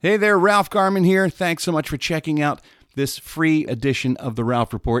Hey there, Ralph Garman here. Thanks so much for checking out this free edition of The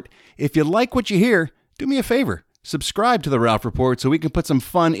Ralph Report. If you like what you hear, do me a favor. Subscribe to The Ralph Report so we can put some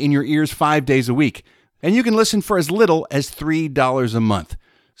fun in your ears 5 days a week. And you can listen for as little as $3 a month.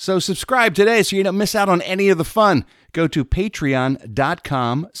 So subscribe today so you don't miss out on any of the fun. Go to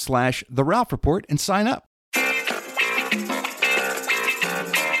patreon.com/The Ralph Report and sign up.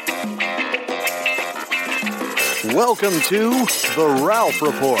 Welcome to The Ralph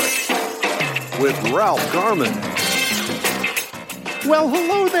Report with Ralph Garman. Well,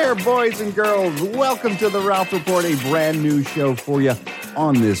 hello there, boys and girls. Welcome to The Ralph Report, a brand new show for you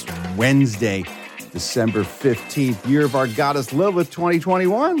on this Wednesday, December 15th, year of our goddess Lilith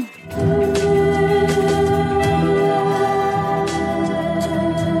 2021.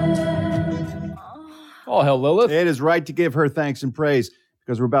 Oh, hell, Lilith. It is right to give her thanks and praise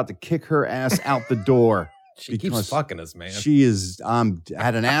because we're about to kick her ass out the door. She keeps fucking us, man. She is,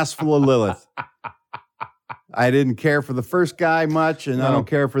 had an ass full of Lilith. I didn't care for the first guy much, and I don't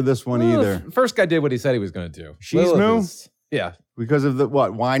care for this one either. The first guy did what he said he was going to do. She's moo? Yeah. Because of the,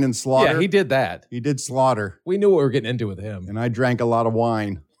 wine and slaughter? Yeah, he did that. He did slaughter. We knew what we were getting into with him. And I drank a lot of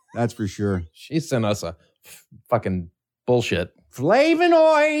wine. That's for sure. She sent us a fucking bullshit.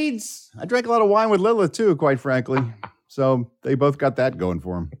 Flavonoids! I drank a lot of wine with Lilith, too, quite frankly. So they both got that going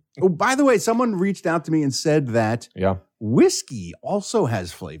for them. Oh, by the way, someone reached out to me and said that whiskey also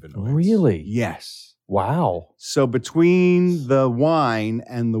has flavonoids. Really? Yes. Wow. So between the wine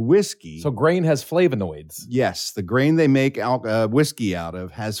and the whiskey... So grain has flavonoids. Yes. The grain they make whiskey out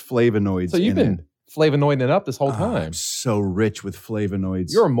of has flavonoids. So you've been flavonoiding it up this whole time. I'm so rich with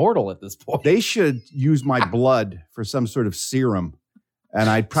flavonoids. You're immortal at this point. They should use my blood for some sort of serum. And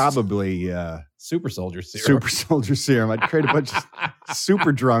I'd probably... Super soldier serum. Super soldier serum. I'd create a bunch of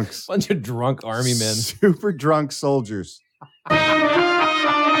super drunks. Bunch of drunk army men. Super drunk soldiers.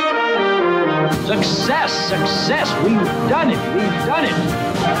 Success, success. We've done it. We've done it.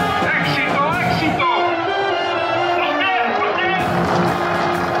 Éxito, éxito. Ils ont réussi.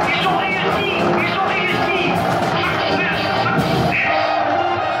 Ils ont réussi. Success,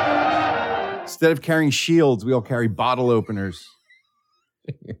 success. Instead of carrying shields, we all carry bottle openers.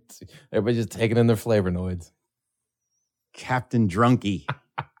 Everybody's just taking in their flavonoids. Captain Drunky.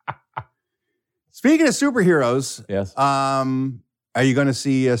 Speaking of superheroes, yes. Are you going to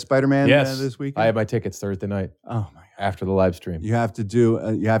see Spider-Man this week? I have my tickets Thursday night. Oh my God! After the live stream, you have to do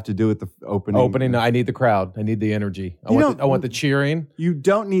it the opening. Opening. I need the crowd. I need the energy. I want the cheering. You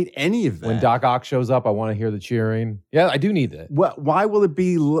don't need any of that. When Doc Ock shows up, I want to hear the cheering. Yeah, I do need that. Why will it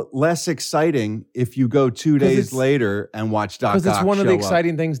be less exciting if you go 2 days later and watch Doc Ock? Because it's one of the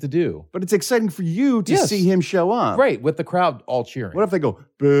exciting things to do. But it's exciting for you to see him show up. Right, with the crowd all cheering. What if they go,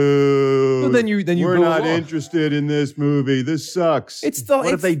 boo? Well, then you we're go not along. Interested in this movie. This sucks.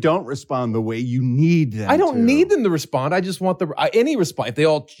 What if they don't respond the way you need them I don't need them to respond. I just want any response. If they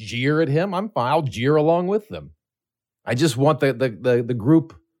all jeer at him, I'm fine. I'll jeer along with them. I just want the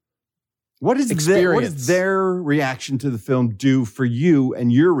group experience. What does their reaction to the film do for you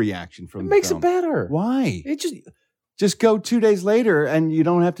and your reaction from the film? It makes it better. Why? It just go 2 days later and you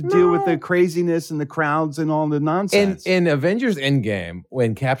don't have to deal with the craziness and the crowds and all the nonsense. In Avengers Endgame,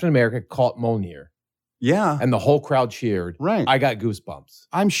 when Captain America caught Mjolnir, and the whole crowd cheered, right? I got goosebumps.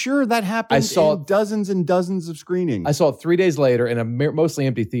 I'm sure that happened in dozens and dozens of screenings. I saw it 3 days later in a mostly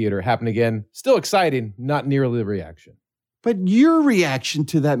empty theater. It happened again. Still exciting, not nearly the reaction. But your reaction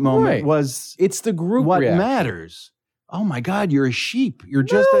to that moment was... It's the group what reaction. matters. Oh my God, you're a sheep. You're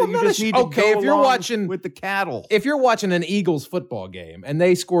just you just need to go if you're along watching with the cattle. If you're watching an Eagles football game and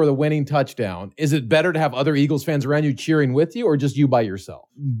they score the winning touchdown, is it better to have other Eagles fans around you cheering with you or just you by yourself?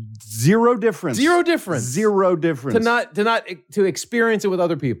 Zero difference. Zero difference. Zero difference. To experience it with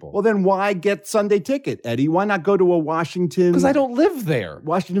other people. Well, then why get Sunday ticket, Eddie? Why not go to a Washington? Because I don't live there.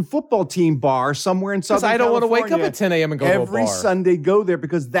 Washington football team bar somewhere in Southern California. Because I don't want to wake up at 10 a.m. and go to a bar. Every Sunday, go there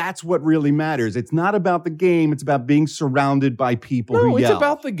because that's what really matters. It's not about the game. It's about being surrounded by people who yell. It's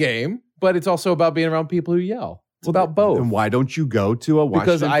about the game, but it's also about being around people who yell. It's about both. And why don't you go to a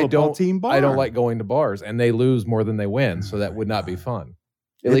Washington football team bar? I don't like going to bars, and they lose more than they win, so that would not be fun.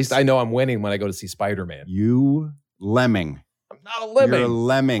 At least I know I'm winning when I go to see Spider-Man. You lemming. I'm not a lemming. You're a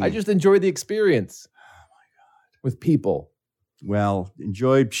lemming. I just enjoy the experience. Oh, my God. With people. Well,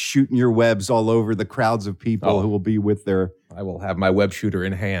 enjoy shooting your webs all over the crowds of people who will be with their... I will have my web shooter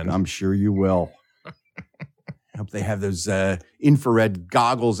in hand. I'm sure you will. I hope they have those infrared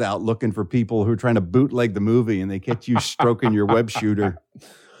goggles out looking for people who are trying to bootleg the movie and they catch you stroking your web shooter.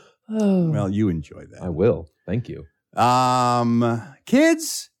 Oh. Well, you enjoy that. I will. Thank you.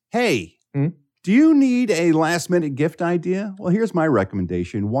 Kids, hey, Do you need a last-minute gift idea? Well, here's my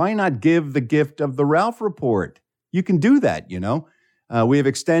recommendation. Why not give the gift of the Ralph Report? You can do that, you know. We have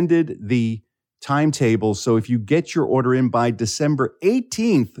extended the timetable, so if you get your order in by December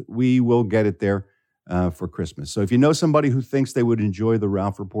 18th, we will get it there for Christmas. So if you know somebody who thinks they would enjoy the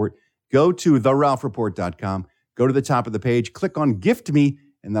Ralph Report, go to theralphreport.com, go to the top of the page, click on Gift Me,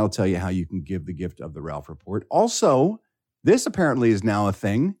 and that'll tell you how you can give the gift of the Ralph Report. Also, this apparently is now a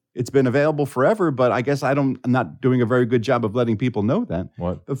thing. It's been available forever, but I guess I'm not doing a very good job of letting people know that.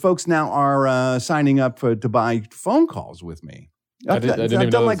 What? But folks now are signing up to buy phone calls with me. I've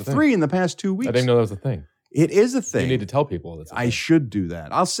done like 3 in the past 2 weeks. I didn't know that was a thing. It is a thing. You need to tell people that's a thing. I should do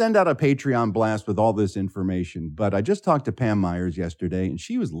that. I'll send out a Patreon blast with all this information. But I just talked to Pam Myers yesterday, and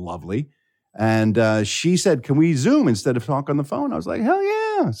she was lovely. And she said, can we Zoom instead of talk on the phone? I was like, hell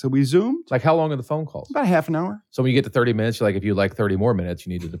yeah. So we Zoomed. Like, how long are the phone calls? About half an hour. So when you get to 30 minutes, you're like, if you'd like 30 more minutes,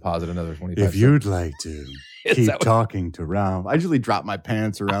 you need to deposit another 25 If you'd like to keep talking to Ralph. I usually drop my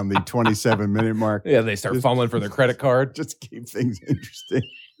pants around the 27-minute mark. Yeah, they start fumbling for their credit card. Just keep things interesting.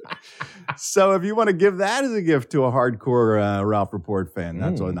 So if you want to give that as a gift to a hardcore Ralph Report fan,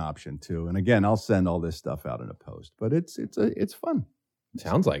 that's an option too. And again, I'll send all this stuff out in a post. But it's fun.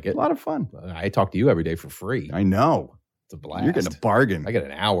 Sounds like it. A lot of fun. I talk to you every day for free. I know. It's a blast. You're getting a bargain. I get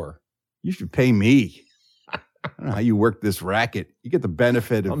an hour. You should pay me. I don't know how you work this racket. You get the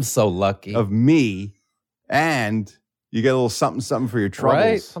benefit of, I'm so lucky. Of me, and you get a little something for your troubles.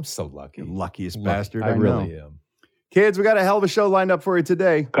 Right? I'm so lucky. You're luckiest bastard. I really am. Kids, we got a hell of a show lined up for you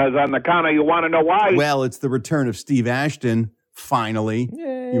today. Because on the counter, you want to know why? Well, it's the return of Steve Ashton, finally.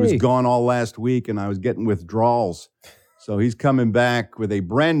 Yay. He was gone all last week, and I was getting withdrawals. So he's coming back with a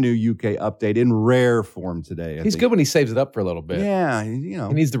brand new UK update in rare form today. He's good when he saves it up for a little bit. Yeah, you know.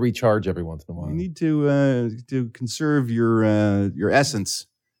 He needs to recharge every once in a while. You need to conserve your essence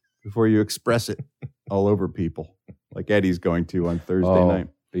before you express it all over people, like Eddie's going to on Thursday night.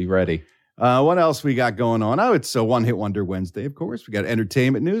 Be ready. What else we got going on? Oh, it's a One Hit Wonder Wednesday, of course. We got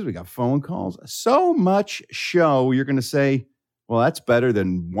entertainment news. We got phone calls. So much show. You're going to say, well, that's better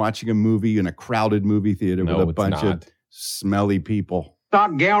than watching a movie in a crowded movie theater with a bunch of smelly people.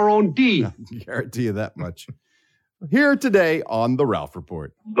 Not guarantee. I guarantee you that much. Here today on The Ralph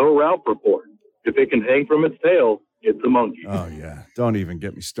Report. The Ralph Report. If it can hang from its tail, it's a monkey. Oh, yeah. Don't even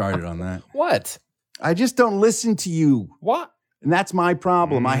get me started on that. What? I just don't listen to you. What? And that's my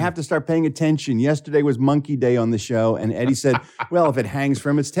problem. I have to start paying attention. Yesterday was Monkey Day on the show, and Eddie said, well, if it hangs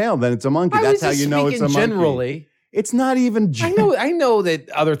from its tail, then it's a monkey. That's how you know it's a monkey. Generally. It's not even I know that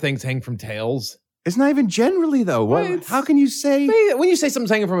other things hang from tails. It's not even generally, though. What, how can you say? When you say something's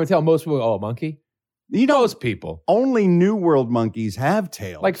hanging from a tail, most people go, oh, a monkey? You know, most people. Only New World monkeys have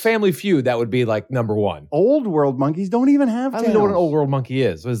tails. Like Family Feud, that would be like number one. Old World monkeys don't even have tails. I don't know what an Old World monkey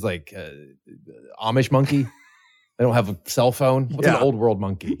is. It was like Amish monkey. They don't have a cell phone. What's an Old World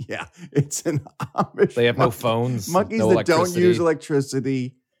monkey? Yeah, it's an Amish. They have no phones. Monkeys that don't use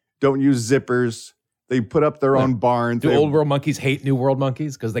electricity, don't use zippers. They put up their own barns. Do Old World monkeys hate New World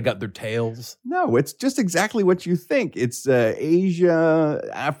monkeys because they got their tails? No, it's just exactly what you think. It's Asia,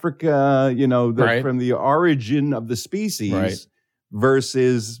 Africa, from the origin of the species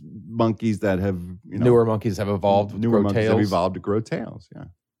versus monkeys that have, newer monkeys have evolved. Newer monkeys have evolved to grow tails.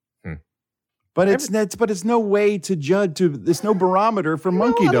 Yeah. But it's no way to judge. There's no barometer for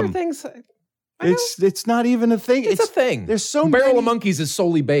monkeydom. Things. It's not even a thing. It's a thing. There's so many. Barrel of Monkeys is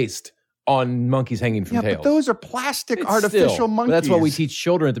solely based on monkeys hanging from tails. But those are plastic artificial monkeys. That's what we teach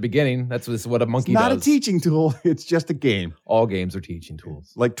children at the beginning. That's what a monkey does. It's not a teaching tool. It's just a game. All games are teaching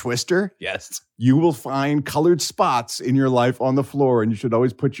tools. Like Twister? Yes. You will find colored spots in your life on the floor, and you should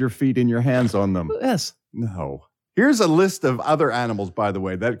always put your feet and your hands on them. Yes. No. Here's a list of other animals, by the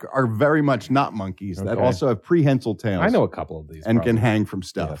way, that are very much not monkeys, that also have prehensile tails. I know a couple of these. And can hang from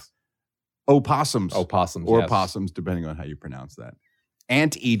stuff. Yes. Opossums. Or possums, depending on how you pronounce that.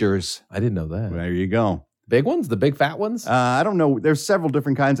 Anteaters. I didn't know that. There you go. Big ones? The big fat ones? I don't know. There's several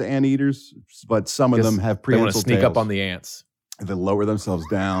different kinds of anteaters, but some of them have prehensile tails. They want to sneak up on the ants. They lower themselves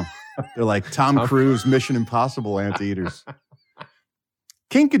down. They're like Tom Cruise Mission Impossible anteaters.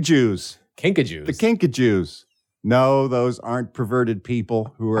 Kinkajous. Kinkajous? The kinkajous. No, those aren't perverted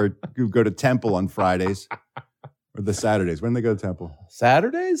people who go to temple on Fridays or the Saturdays. When do they go to temple?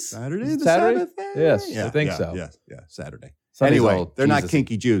 Saturdays? Saturday? The Saturday? Sabbath day? Yes, yeah, I think so. Yeah, Saturday. Sunday's anyway, they're not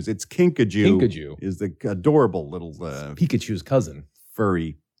kinky Jews. It's kinkajou. Kinkajou is the adorable little Pikachu's cousin,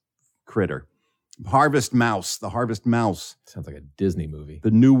 furry critter. Harvest mouse. The harvest mouse. Sounds like a Disney movie.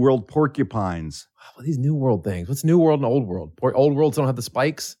 The New World porcupines. What are these New World things? What's New World and Old World? Old Worlds don't have the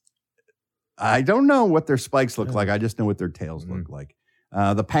spikes? I don't know what their spikes look like. I just know what their tails look like.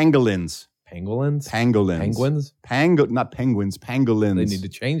 The pangolins. Pangolins? Pangolins. Penguins? Not penguins, pangolins. They need to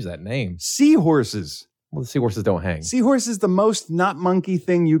change that name. Seahorses. Well, the seahorses don't hang. Seahorse is the most not monkey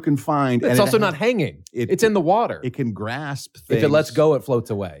thing you can find. It's also not hanging. It's in the water. It can grasp things. If it lets go, it floats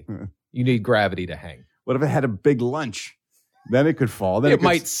away. You need gravity to hang. What if it had a big lunch? Then it could fall. Then it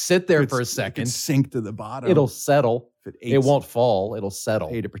might sit there for a second. It could sink to the bottom. It'll settle. If it won't fall. It'll settle.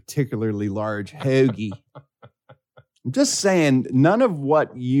 Ate a particularly large hoagie. I'm just saying, none of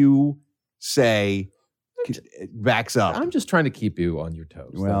what you say backs up. I'm just trying to keep you on your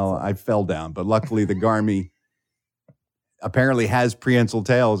toes. Well, I fell down, but luckily the Garmy apparently has prehensile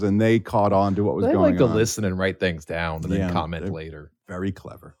tails, and they caught on to what was going on. They like to listen and write things down and then comment later. Very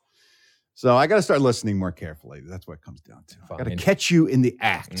clever. So I got to start listening more carefully. That's what it comes down to. Fine. I got to catch you in the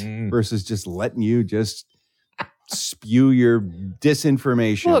act versus just letting you just spew your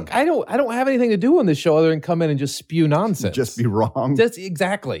disinformation. Look, I don't have anything to do on this show other than come in and just spew nonsense. Just be wrong. That's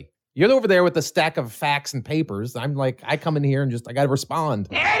exactly. You're over there with the stack of facts and papers. I'm like, I come in here and I got to respond.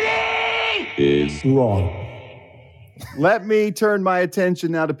 Eddie is wrong. Let me turn my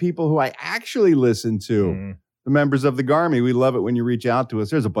attention now to people who I actually listen to. The members of the Garmy. We love it when you reach out to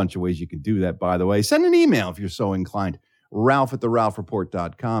us. There's a bunch of ways you can do that, by the way. Send an email if you're so inclined.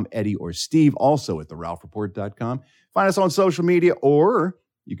 Ralph@theralphreport.com. Eddie or Steve also at theralphreport.com. Find us on social media, or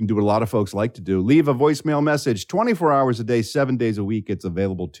you can do what a lot of folks like to do. Leave a voicemail message 24 hours a day, 7 days a week. It's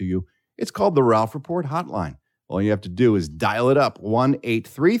available to you. It's called the Ralph Report Hotline. All you have to do is dial it up,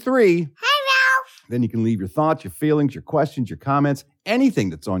 1-833. Hi, Ralph. Then you can leave your thoughts, your feelings, your questions, your comments, anything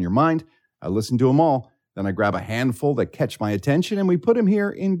that's on your mind. I listen to them all. Then I grab a handful that catch my attention, and we put them here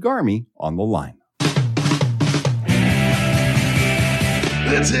in Garmy on the line.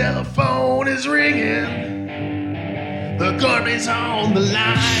 The telephone is ringing. The Garmy's on the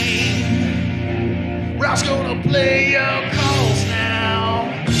line. Ralph's gonna play your calls now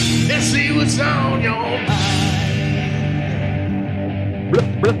and see what's on your mind.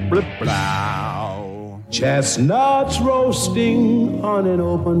 Blip, blip, blip, blow. Chestnuts roasting on an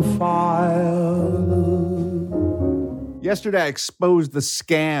open fire. Yesterday, I exposed the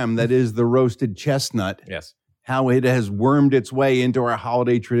scam that is the roasted chestnut. Yes. How it has wormed its way into our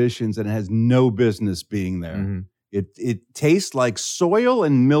holiday traditions and has no business being there. Mm-hmm. It tastes like soil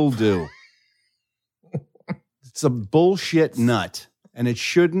and mildew. It's a bullshit nut, and it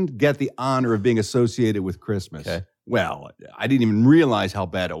shouldn't get the honor of being associated with Christmas. Okay. Well, I didn't even realize how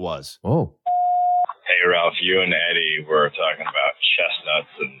bad it was. Oh. Hey, Ralph, you and Eddie were talking about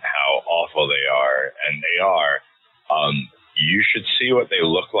chestnuts and how awful they are, and they are. You should see what they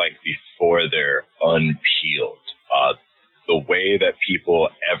look like before they're unpeeled. The way that people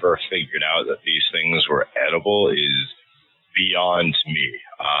ever figured out that these things were edible is beyond me.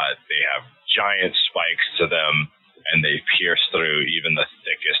 They have giant spikes to them, and they pierce through even the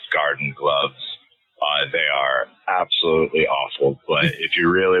thickest garden gloves. They are absolutely awful. But if you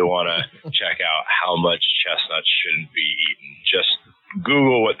really want to check out how much chestnuts shouldn't be eaten, just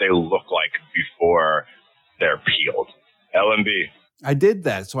Google what they look like before they're peeled. LMB. I did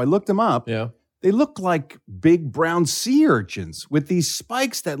that, so I looked them up. Yeah. They look like big brown sea urchins with these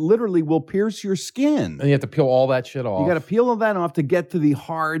spikes that literally will pierce your skin. And you have to peel all that shit off. You got to peel all that off to get to the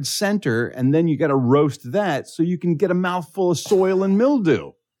hard center, and then you got to roast that so you can get a mouthful of soil and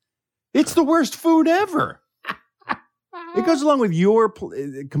mildew. It's the worst food ever. It goes along with your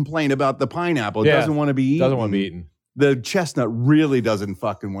complaint about the pineapple. It doesn't want to be eaten. Doesn't want to be eaten. The chestnut really doesn't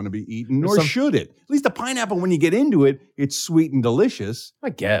fucking want to be eaten, nor should it. At least the pineapple, when you get into it, it's sweet and delicious. I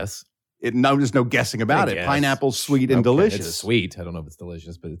guess. There's no guessing about it. Pineapple's sweet and delicious. It's sweet. I don't know if it's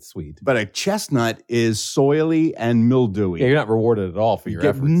delicious, but it's sweet. But a chestnut is soily and mildewy. Yeah, you're not rewarded at all for your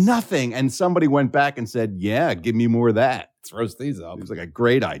efforts. Nothing. And somebody went back and said, yeah, give me more of that. Let's roast these up. It was like a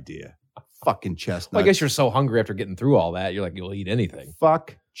great idea. Fucking chestnuts. Well, I guess you're so hungry after getting through all that. You're like, you'll eat anything.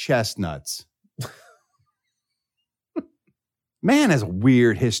 Fuck chestnuts. Man has a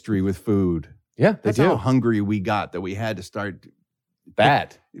weird history with food. Yeah, That's how hungry we got that we had to start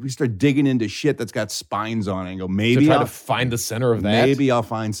we start digging into shit that's got spines on it and go, maybe to find the center of that. Maybe I'll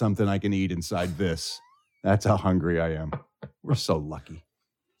find something I can eat inside this. That's how hungry I am. We're so lucky.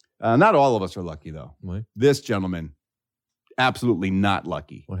 Not all of us are lucky, though. What? This gentleman, absolutely not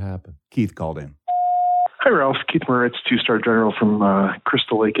lucky. What happened? Keith called in. Hi, Ralph. Keith Moritz, two-star general from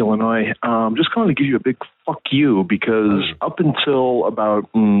Crystal Lake, Illinois. Just calling to give you a big fuck you because up until about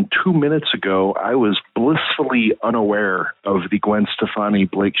 2 minutes ago, I was blissfully unaware of the Gwen Stefani,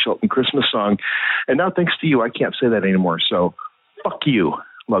 Blake Shelton Christmas song. And now, thanks to you, I can't say that anymore. So, fuck you.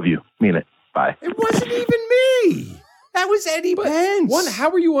 Love you. Mean it. Bye. It wasn't even me. That was Eddie Pence. How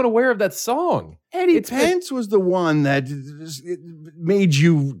were you unaware of that song? Eddie Pence was the one that made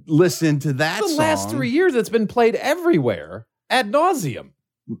you listen to that song. The last 3 years, it's been played everywhere ad nauseum.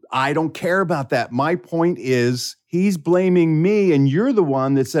 I don't care about that. My point is, he's blaming me, and you're the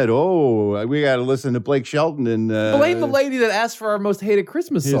one that said, "Oh, we got to listen to Blake Shelton." And blame the lady that asked for our most hated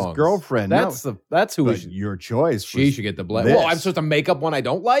Christmas songs. His girlfriend. That's who. Your choice. She should get the blame. Well, I'm supposed to make up one I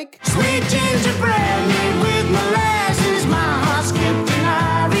don't like. Sweet gingerbread made with molasses, my heart skipped and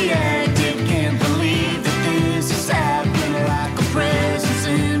I reacted. Can't believe that this is happening, like a present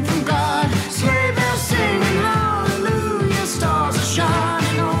sent from God. Sleigh bells singing hallelujah, stars are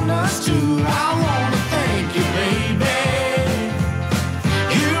shining on us too. I wanna thank you, baby.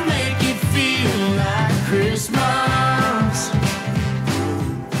 You make it feel like Christmas.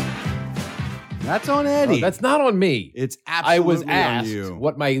 That's on Eddie. No, that's not on me. It's absolutely I was on asked you.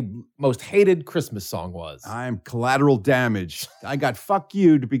 what my most hated Christmas song was. I'm collateral damage. I got fuck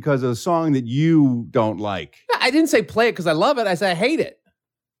you because of a song that you don't like. I didn't say play it because I love it. I said I hate it.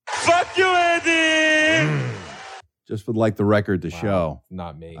 Fuck you, Eddie! Just would like the record to show.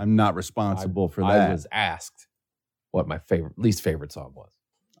 Not me. I'm not responsible for that. I was asked what my least favorite song was.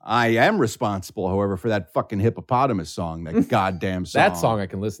 I am responsible, however, for that fucking hippopotamus song, that goddamn song. That song I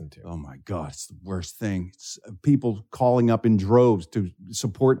can listen to. Oh my God, it's the worst thing. It's people calling up in droves to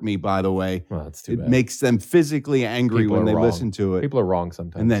support me, by the way. Well, that's too bad. It makes them physically angry People when are they wrong. listen to it. People are wrong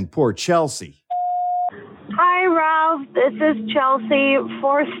sometimes. And then poor Chelsea. Hi, Ralph. This is Chelsea,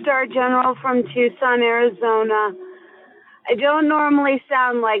 4-star general from Tucson, Arizona. I don't normally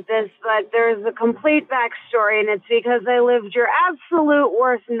sound like this, but there's a complete backstory, and it's because I lived your absolute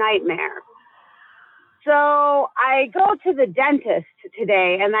worst nightmare. So I go to the dentist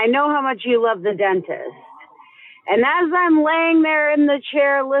today, and I know how much you love the dentist. And as I'm laying there in the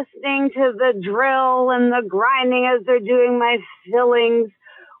chair listening to the drill and the grinding as they're doing my fillings,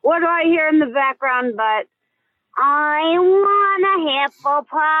 what do I hear in the background but, I want a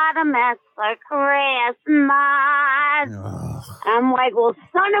hippopotamus for Christmas. Ugh. I'm like, well,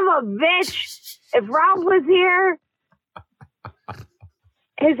 son of a bitch, if Ralph was here,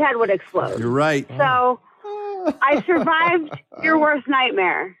 his head would explode. You're right. So I survived your worst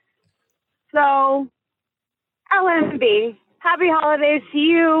nightmare. So, LMB, happy holidays to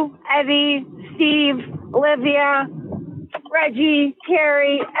you, Eddie, Steve, Olivia, Reggie,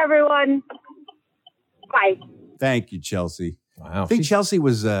 Carrie, everyone. Bye. Thank you, Chelsea. Wow. I think Chelsea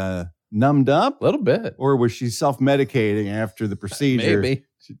was numbed up a little bit. Or was she self-medicating after the procedure? Maybe.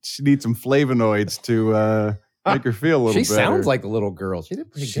 She needs some flavonoids to make her feel a little better. She sounds like a little girl. She did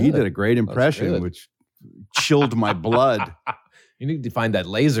pretty good. She did a great impression, which chilled my blood. You need to find that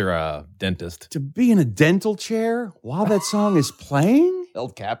laser dentist. To be in a dental chair while that song is playing?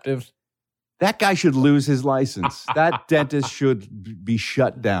 Held captive. That guy should lose his license. That dentist should be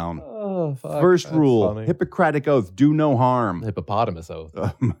shut down. Oh, fuck. First That's rule, funny. Hippocratic oath, do no harm. Hippopotamus oath.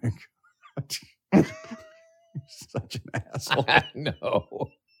 Oh my God. You're such an asshole. No.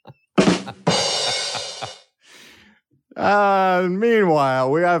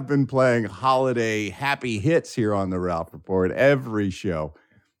 Meanwhile, we have been playing holiday happy hits here on the Ralph Report every show.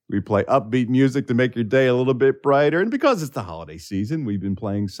 We play upbeat music to make your day a little bit brighter. And because it's the holiday season, we've been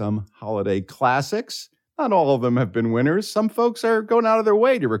playing some holiday classics. Not all of them have been winners. Some folks are going out of their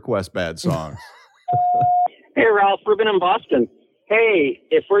way to request bad songs. Hey, Ralph, Ruben in Boston. Hey,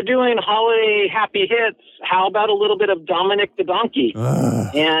 if we're doing holiday happy hits, how about a little bit of Dominic the Donkey?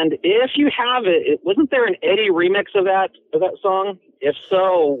 And if you have it, wasn't there an Eddie remix of that song? If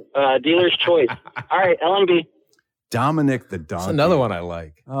so, dealer's choice. All right, LMB. Dominic the Donkey. That's another one I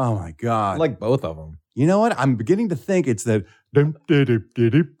like. Oh, my God. I like both of them. You know what? I'm beginning to think it's that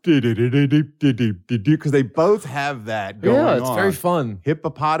because they both have that going on. Yeah, it's very fun.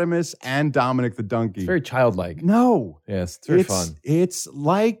 Hippopotamus and Dominic the Donkey. It's very childlike. No. Yes, it's very fun. It's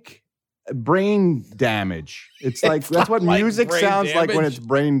like brain damage. It's like that's what like music brain sounds like when damage. it's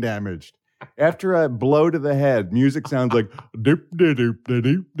brain damaged. After a blow to the head, music sounds like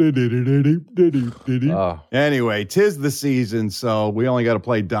Anyway, 'tis the season, so we only got to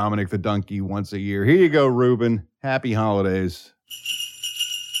play Dominic the Donkey once a year. Here you go, Ruben. Happy holidays.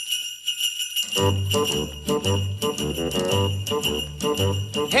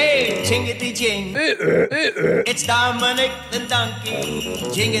 Hey, jingity jing. It's Dominic the donkey.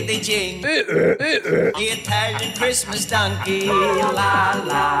 Jingity jing. The Italian Christmas donkey. La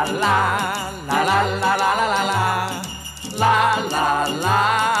la la la la la la la la la. La la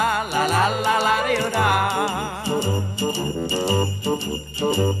la la la la la.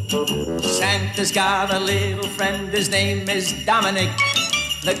 Santa's got a little friend, his name is Dominic.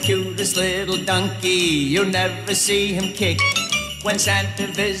 the cutest little donkey. You'll never see him kick. When Santa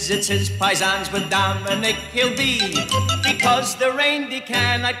visits his paisans with Dominic, he'll be, because the reindeer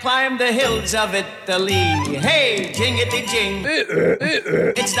cannot climb the hills of Italy. Hey, jingity-jing,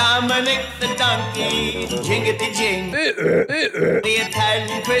 it's Dominic the donkey. Jingity-jing, the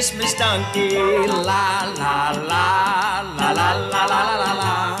Italian Christmas donkey. La, la, la, la, la, la, la, la, la,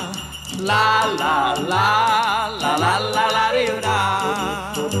 la. La, la, la, la, la, la, la, la,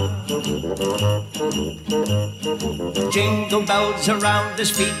 Jingle bells around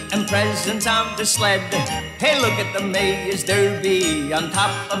his feet and presents on the sled. Hey, look at the Mayor's Derby on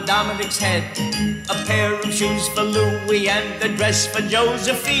top of Dominic's head. A pair of shoes for Louis and a dress for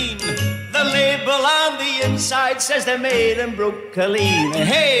Josephine. The label on the inside says they're made in Brooklyn.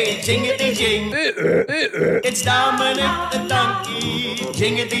 Hey, jingity-jing, it's Dominic the donkey.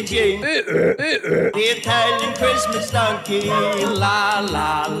 Jingity-jing, the Italian Christmas donkey. La,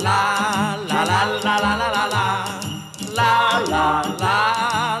 la, la, la, la, la, la, la, la, la. La, la,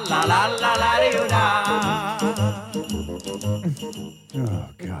 la, la, la, la, la, la. Oh,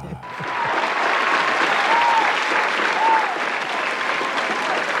 God.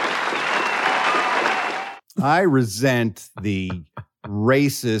 I resent the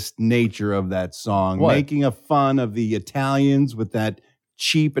racist nature of that song, making a fun of the Italians with that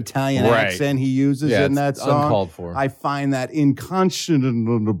cheap Italian accent he uses in that song. Uncalled for. I find that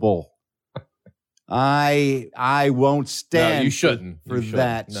inconscionable. I won't stand No, you shouldn't. for You shouldn't.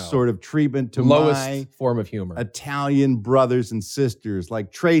 that No. sort of treatment to Lowest my form of humor. Italian brothers and sisters, like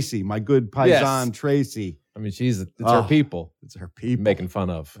Tracy, my good paisan Tracy. I mean, it's her people. It's her people. Making fun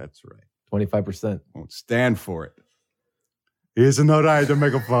of. That's right. 25%. Won't stand for it. Isn't it right to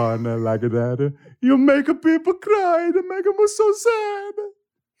make a fun like that? You make a people cry to make them so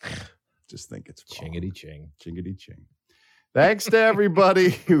sad. Just think it's wrong. Chingity ching. Chingity ching. Thanks to everybody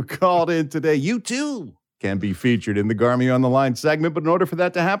who called in today. You too can be featured in the Garmy on the Line segment, but in order for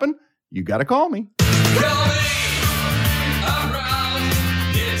that to happen, you got to call me.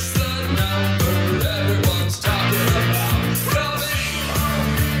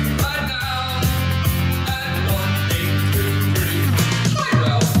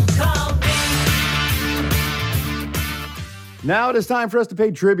 Now it is time for us to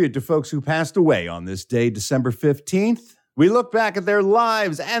pay tribute to folks who passed away on this day, December 15th. We look back at their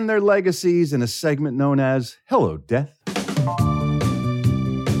lives and their legacies in a segment known as Hello, Death.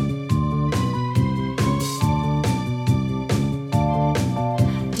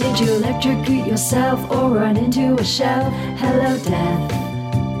 Did you electrocute yourself or run into a shell? Hello, Death.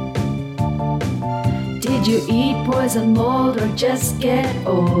 Did you eat poison mold or just get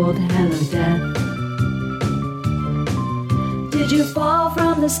old? Hello, Death. Did you fall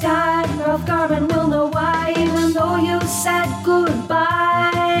from the sky? Ralph Garman will know why, even though you said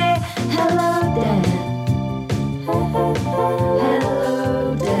goodbye. Hello, Death. Hello,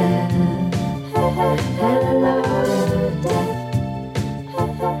 Death. Hello, Death.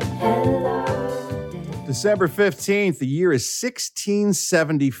 December 15th, the year is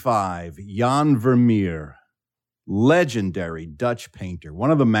 1675. Jan Vermeer, legendary Dutch painter,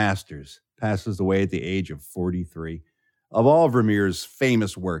 one of the masters, passes away at the age of 43. Of all Vermeer's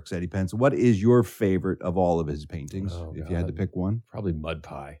famous works, Eddie Pence, what is your favorite of all of his paintings, if you had to pick one? Probably Mud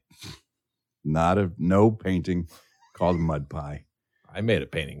Pie. No painting called Mud Pie. I made a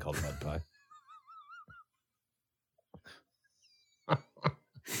painting called Mud Pie.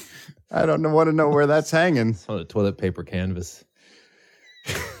 I don't want to know where that's hanging. It's on a toilet paper canvas.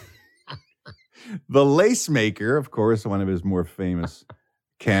 The Lace Maker, of course, one of his more famous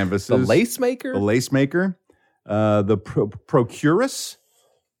canvases. The Lace Maker? The Lace Maker. The Procuress,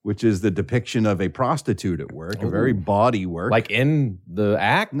 which is the depiction of a prostitute at work, a very bawdy work. Like in the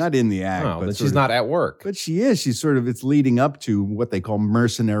act? Not in the act. No, but then she's not at work. But she is. She's sort of, it's leading up to what they call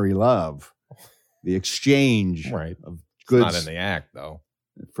mercenary love. The exchange of goods. It's not in the act, though.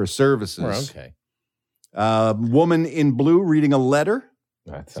 For services. Oh, okay. Woman in Blue reading a letter.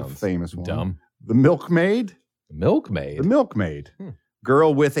 That's a famous one. dumb. The Milkmaid. The Milkmaid? The Milkmaid.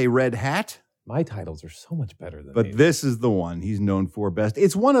 Girl with a Red Hat. My titles are so much better than But these. this is the one he's known for best.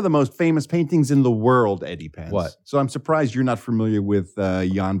 It's one of the most famous paintings in the world, Eddie Pence. What? So I'm surprised you're not familiar with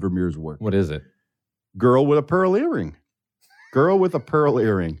Jan Vermeer's work. What is it? Girl with a Pearl Earring. Girl with a Pearl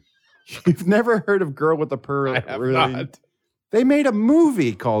Earring. You've never heard of Girl with a Pearl I have Earring? not. They made a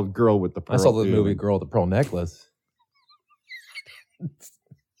movie called Girl with the Pearl I saw the Earring. movie Girl with the Pearl Necklace.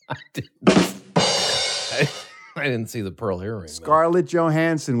 I didn't see the pearl earring. Scarlett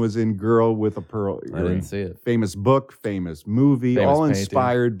Johansson was in Girl with a Pearl Earring. I didn't see it. Famous book, famous movie, Famous all painting.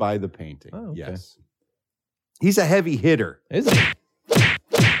 inspired by the painting. Oh, okay. Yes. He's a heavy hitter. Is he?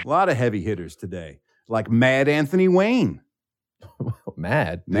 A lot of heavy hitters today, like Mad Anthony Wayne.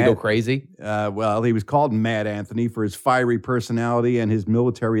 Mad? Did he go crazy? Well, he was called Mad Anthony for his fiery personality and his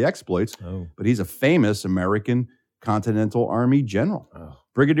military exploits, but he's a famous American Continental Army general,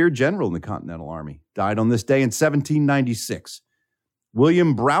 brigadier general in the Continental Army. Died on this day in 1796.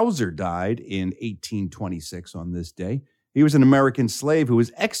 William Browser died in 1826 on this day. He was an American slave who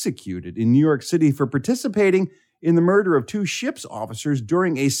was executed in New York City for participating in the murder of 2 ship's officers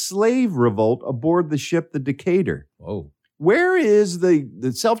during a slave revolt aboard the ship the Decatur. Whoa. Where is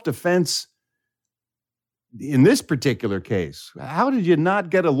the self-defense in this particular case? How did you not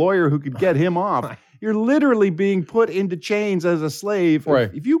get a lawyer who could get him off? You're literally being put into chains as a slave. Right.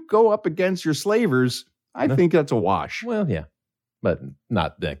 If you go up against your slavers, I think that's a wash. Well, yeah, but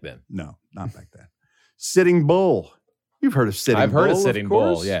not back then. No, not back then. Sitting Bull. You've heard of Sitting Bull, I've heard of Sitting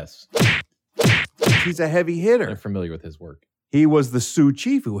Bull, yes. He's a heavy hitter. I'm familiar with his work. He was the Sioux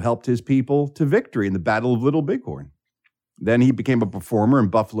chief who helped his people to victory in the Battle of Little Bighorn. Then he became a performer in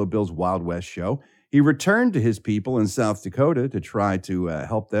Buffalo Bill's Wild West show. He returned to his people in South Dakota to try to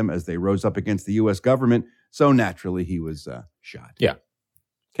help them as they rose up against the U.S. government. So naturally, he was shot. Yeah.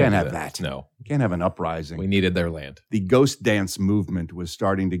 Can't have that. No. Can't have an uprising. We needed their land. The ghost dance movement was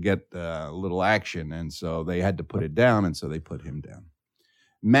starting to get a little action, and so they had to put it down, and so they put him down.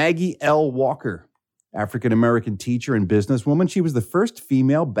 Maggie L. Walker, African-American teacher and businesswoman. She was the first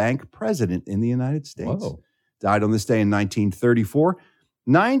female bank president in the United States. Whoa. Died on this day in 1934.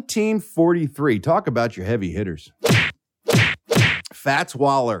 1943. Talk about your heavy hitters. Fats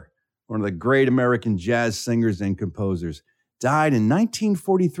Waller, one of the great American jazz singers and composers, died in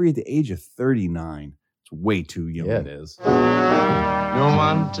 1943 at the age of 39. It's way too young. Yeah, it is. No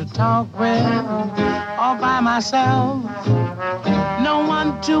one to talk with, all by myself. No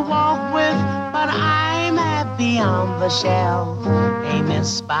one to walk with, but I'm happy on the shelf. Ain't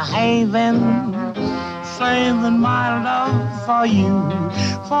misbehaving, saving my love for you,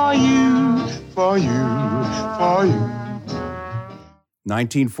 for you, for you, for you.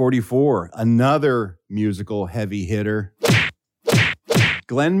 1944, another musical heavy hitter.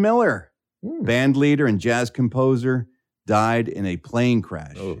 Glenn Miller, band leader and jazz composer, died in a plane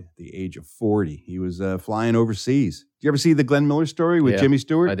crash at the age of 40. He was flying overseas. Did you ever see the Glenn Miller story with Jimmy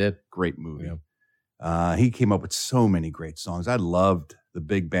Stewart? I did. Great movie. Yeah. He came up with so many great songs. I loved the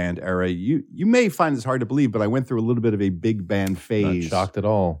big band era. You may find this hard to believe, but I went through a little bit of a big band phase. Not shocked at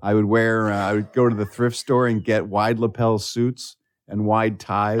all. I would go to the thrift store and get wide lapel suits and wide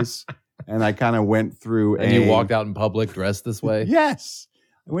ties. And I kind of went through And you walked out in public dressed this way? Yes.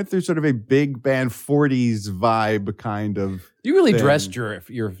 I went through sort of a big band 40s vibe kind of. You really thing. dressed your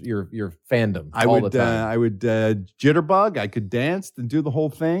fandom I all would, the time. I would jitterbug. I could dance and do the whole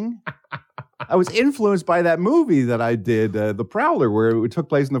thing. I was influenced by that movie that I did, The Prowler, where it took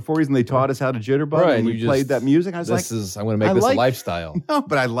place in the 40s and they taught us how to jitterbug. Right, and we played that music. I was I'm going to make this a lifestyle. No,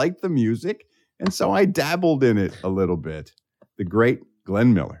 but I liked the music. And so I dabbled in it a little bit. The great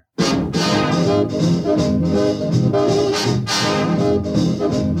Glenn Miller.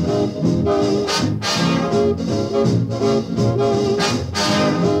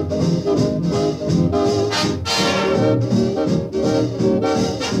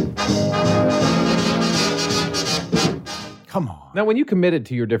 Come on. Now, when you committed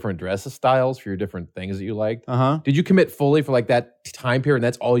to your different dress styles for your different things that you liked, Uh-huh. did you commit fully for like that time period and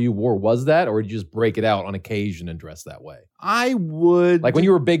that's all you wore? Was that? Or did you just break it out on occasion and dress that way? I would. Like when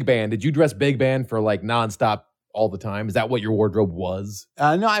you were big band, did you dress big band for like nonstop all the time? Is that what your wardrobe was?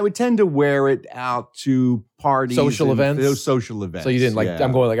 No, I would tend to wear it out to parties. Social events? Those social events. So you didn't like, yeah.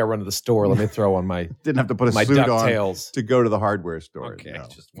 I'm going like I run to the store. Let me throw on my Didn't have to put a my suit DuckTales on to go to the hardware store. Okay, No,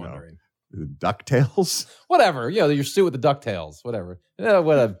 just wondering. No. DuckTales? Whatever. You know, your suit with the DuckTales. Whatever.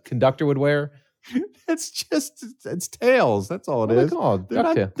 What a conductor would wear. It's tails. That's all it What are they is. called? They're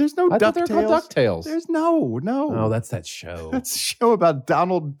not- DuckTales. there's no I thought they were DuckTales. called DuckTales. There's no. Oh, that's that show. That's a show about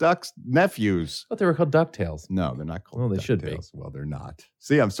Donald Duck's nephews. I thought they were called DuckTales. No, they're not called Oh, they should be. DuckTales. Well, they're not.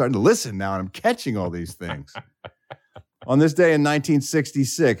 See, I'm starting to listen now, and I'm catching all these things. On this day in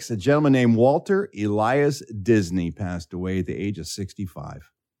 1966, a gentleman named Walter Elias Disney passed away at the age of 65.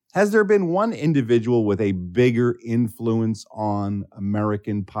 Has there been one individual with a bigger influence on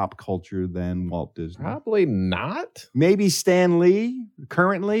American pop culture than Walt Disney? Probably not. Maybe Stan Lee,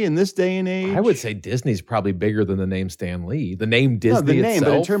 currently in this day and age? I would say Disney's probably bigger than the name Stan Lee. The name Disney No, the name, itself.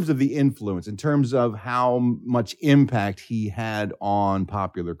 but in terms of the influence, in terms of how much impact he had on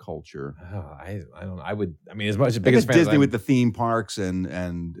popular culture. Oh, I don't know. I mean, as much as I big as guess Disney with the theme parks and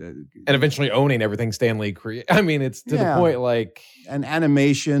eventually owning everything Stan Lee created. I mean, it's to the Yeah. point like and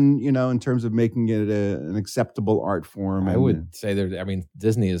animation in, in terms of making it an acceptable art form. I would say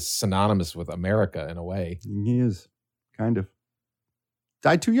Disney is synonymous with America in a way. He is, kind of.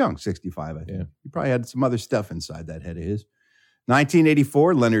 Died too young, 65, I think. Yeah. He probably had some other stuff inside that head of his.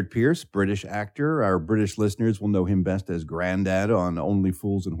 1984, Leonard Pierce, British actor. Our British listeners will know him best as Grandad on Only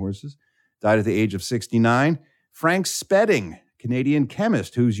Fools and Horses. Died at the age of 69. Frank Spedding, Canadian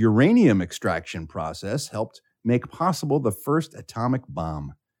chemist whose uranium extraction process helped make possible the first atomic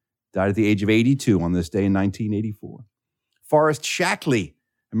bomb. Died at the age of 82 on this day in 1984. Forrest Shackley,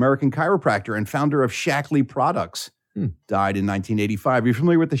 American chiropractor and founder of Shackley Products. Died in 1985. Are you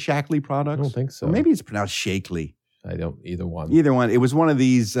familiar with the Shackley products? I don't think so. Or maybe it's pronounced Shakely. I don't, either one. Either one. It was one of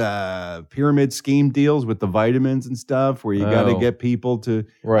these pyramid scheme deals with the vitamins and stuff where you got to get people to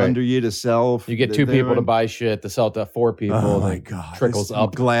under you to sell. You get two people to buy shit to sell to four people. Oh, and my it God. trickles I'm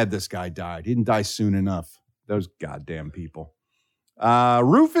up. glad this guy died. He didn't die soon enough. Those goddamn people.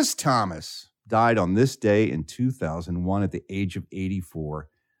 Rufus Thomas died on this day in 2001 at the age of 84.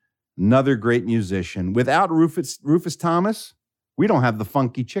 Another great musician. Without Rufus Thomas, we don't have the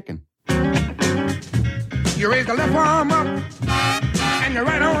funky chicken. You raise the left arm up and the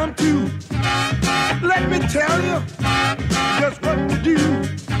right arm too. Let me tell you just what to do.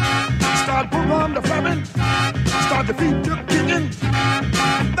 Start both arms to flapping, start the feet to kicking.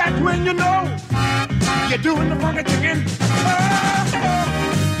 That's when you know you're doing the funky chicken.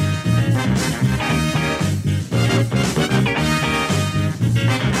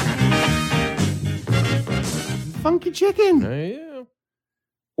 Funky chicken. Yeah.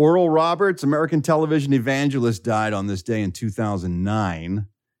 Oral Roberts, American television evangelist, died on this day in 2009.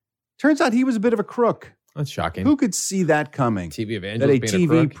 Turns out he was a bit of a crook. That's shocking. Who could see that coming? TV That evangelist a being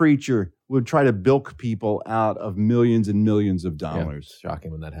a TV crook? preacher would try to bilk people out of millions and millions of dollars. Yeah,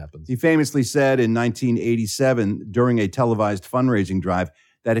 shocking when that happens. He famously said in 1987 during a televised fundraising drive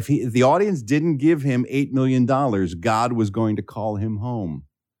that if the audience didn't give him $8 million, God was going to call him home.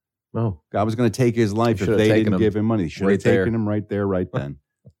 Oh. God was going to take his life if Should've they taken didn't him give him money. He should have right there. taken him right there, right then.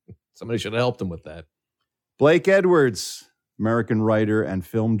 Somebody should have helped him with that. Blake Edwards, American writer and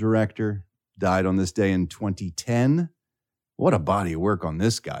film director, died on this day in 2010. What a body of work on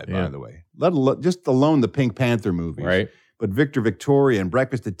this guy, by the way. Just alone the Pink Panther movies. Right. But Victor Victoria and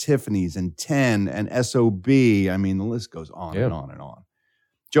Breakfast at Tiffany's and 10 and SOB. I mean, the list goes on and on and on.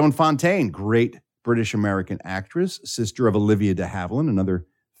 Joan Fontaine, great British-American actress, sister of Olivia de Havilland, another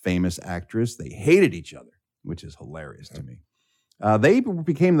famous actress. They hated each other, which is hilarious to me. They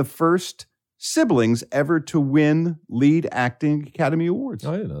became the first siblings ever to win lead acting Academy Awards.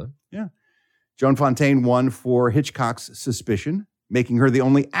 Oh, I didn't know that. Yeah. Joan Fontaine won for Hitchcock's Suspicion, making her the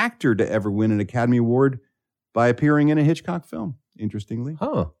only actor to ever win an Academy Award by appearing in a Hitchcock film, interestingly.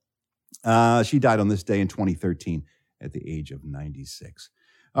 She died on this day in 2013 at the age of 96.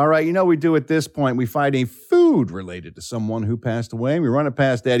 All right, you know what we do at this point. We find a food related to someone who passed away. We run it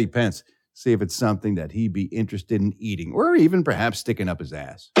past Eddie Pence, see if it's something that he'd be interested in eating, or even perhaps sticking up his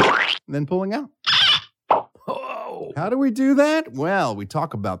ass, and then pulling out. How do we do that? Well, we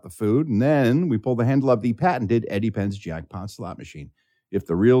talk about the food, and then we pull the handle of the patented Eddie Pence Jackpot slot machine. If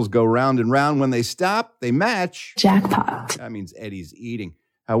the reels go round and round when they stop, they match. Jackpot. That means Eddie's eating.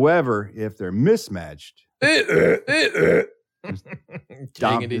 However, if they're mismatched... Here's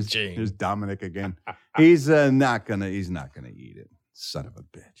Dominic again. He's not gonna eat it. Son of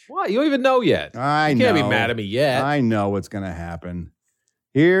a bitch. What? You don't even know yet. I know. You can't be mad at me yet. I know what's gonna happen.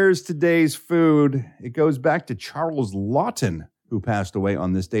 Here's today's food. It goes back to Charles Laughton, who passed away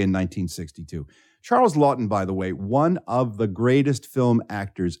on this day in 1962. Charles Laughton, by the way, one of the greatest film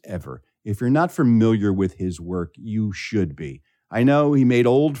actors ever. If you're not familiar with his work, you should be. I know he made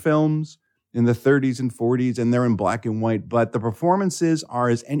old films in the 30s and 40s, and they're in black and white, but the performances are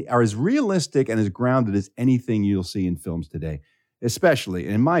as realistic and as grounded as anything you'll see in films today. Especially,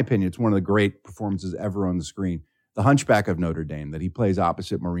 and in my opinion, it's one of the great performances ever on the screen. The Hunchback of Notre Dame, that he plays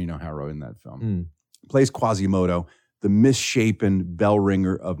opposite Maureen O'Hara in that film. Plays Quasimodo, the misshapen bell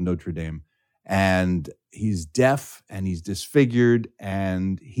ringer of Notre Dame. And he's deaf and he's disfigured,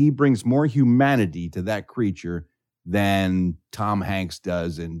 and he brings more humanity to that creature than Tom Hanks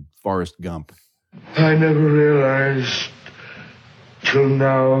does in Forrest Gump. I never realized till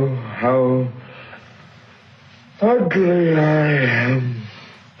now how ugly I am.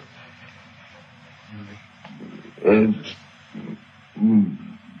 And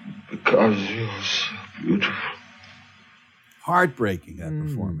because you're so beautiful. Heartbreaking, that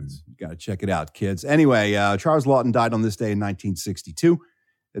performance. You got to check it out, kids. Anyway, Charles Laughton died on this day in 1962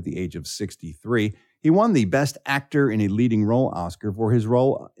 at the age of 63. He won the Best Actor in a Leading Role Oscar for his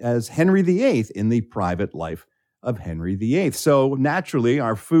role as Henry VIII in The Private Life of Henry VIII. So naturally,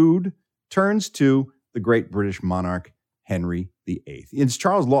 our food turns to the great British monarch, Henry VIII. It's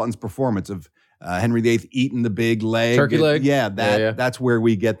Charles Lawton's performance of Henry VIII eating the big leg. Turkey leg? Yeah, that's where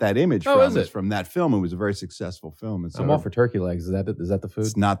we get that image from. Is it? It's from that film. It was a very successful film. And so I'm all for turkey legs. Is that the food?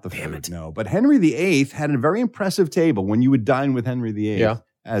 It's not the food, no. But Henry VIII had a very impressive table. When you would dine with Henry VIII,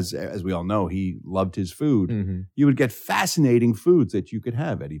 as we all know, he loved his food. You would get fascinating foods that you could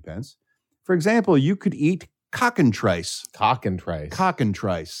have, Eddie Pence. For example, you could eat cockentrice.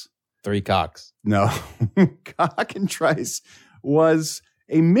 Cockentrice. 3 cocks. No. Cockentrice was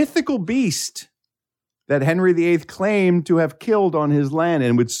a mythical beast that Henry VIII claimed to have killed on his land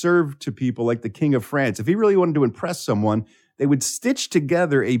and would serve to people like the King of France. If he really wanted to impress someone, they would stitch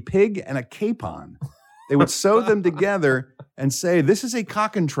together a pig and a capon. They would sew them together and say, this is a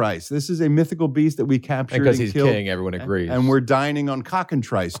cockentrice. This is a mythical beast that we captured and because he's killed. king, everyone agrees. And we're dining on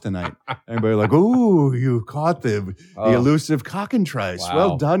cockentrice tonight. Everybody like, ooh, you caught the elusive cockentrice. Wow.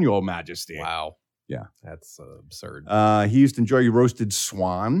 Well done, Your Majesty. Wow. Yeah. That's absurd. He used to enjoy roasted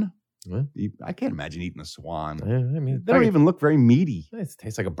swan. What? I can't imagine eating a swan. Yeah, I mean, they don't even look very meaty. It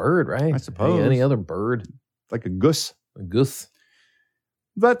tastes like a bird, right? I suppose. Any other bird. Like a goose. A goose.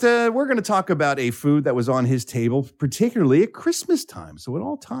 But we're going to talk about a food that was on his table, particularly at Christmas time. So it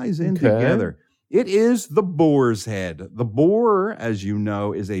all ties in together. It is the boar's head. The boar, as you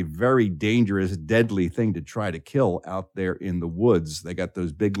know, is a very dangerous, deadly thing to try to kill out there in the woods. They got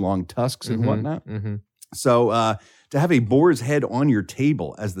those big, long tusks and whatnot. So to have a boar's head on your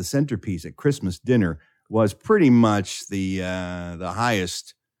table as the centerpiece at Christmas dinner was pretty much the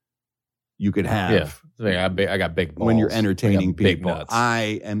highest you could have. Yeah, I got big balls. When you're entertaining big people. nuts.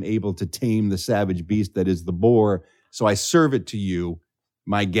 I am able to tame the savage beast that is the boar, so I serve it to you,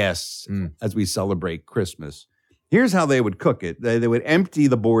 my guests, as we celebrate Christmas. Here's how they would cook it. They would empty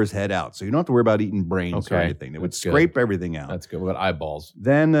the boar's head out, so you don't have to worry about eating brains or anything. They would scrape everything out. That's good. What about eyeballs?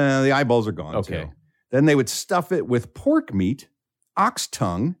 Then the eyeballs are gone, Okay. too. Then they would stuff it with pork meat, ox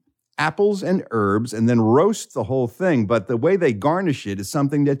tongue, apples and herbs, and then roast the whole thing. But the way they garnish it is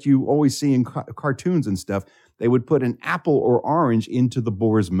something that you always see in cartoons and stuff. They would put an apple or orange into the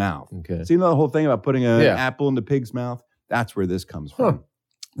boar's mouth. Okay. See the whole thing about putting an apple in the pig's mouth? That's where this comes from.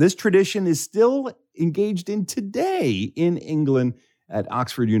 This tradition is still engaged in today in England at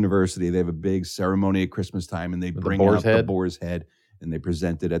Oxford University. They have a big ceremony at Christmas time, and they bring out the boar's head. And they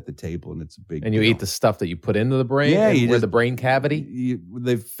present it at the table, and it's a big And you eat the stuff that you put into the brain? Yeah. Where the brain cavity?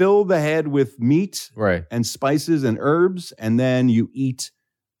 They fill the head with meat and spices and herbs, and then you eat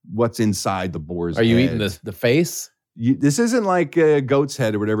what's inside the boar's head. Are you eating the face? This isn't like a goat's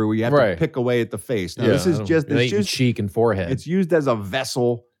head or whatever where you have to pick away at the face. No, this is just cheek and forehead. It's used as a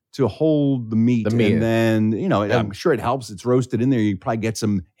vessel to hold the meat. And then, I'm sure it helps. It's roasted in there. You probably get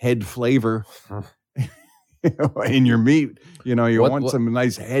some head flavor. In your meat, you want some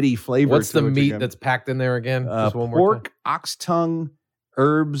nice heady flavor. What's the meat that's packed in there again? Just one more pork, time. ox tongue,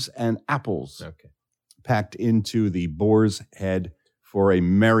 herbs, and apples. Okay. Packed into the boar's head for a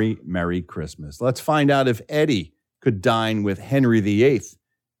merry, merry Christmas. Let's find out if Eddie could dine with Henry VIII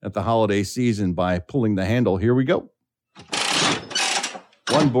at the holiday season by pulling the handle. Here we go.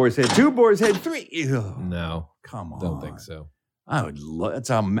 1 boar's head, 2 boar's head, 3. Ew. No. Come on. Don't think so. I would love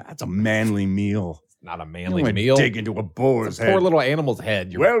that's a manly meal. Not a manly meal. Dig into a boar's head. Poor little animal's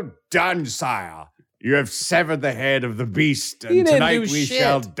head. Well done, sire. You have severed the head of the beast, He and didn't tonight do we shit.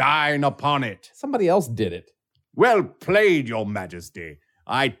 shall dine upon it. Somebody else did it. Well played, Your Majesty.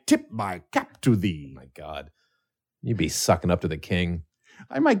 I tip my cap to thee. My God. You'd be sucking up to the king.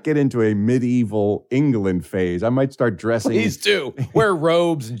 I might get into a medieval England phase. I might start dressing. Please do. Wear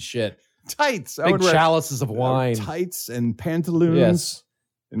robes and shit. Tights. I Big would wear chalices of wine. Tights and pantaloons. Yes.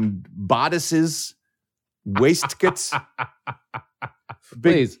 And bodices. Waistcoats.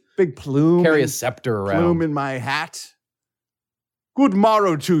 Please. Big plume. Carry a scepter around. Plume in my hat. Good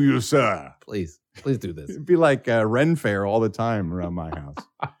morrow to you, sir. Please do this. It'd be like Ren Fair all the time around my house.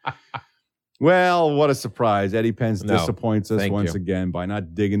 Well, what a surprise. Eddie Pence disappoints us once again by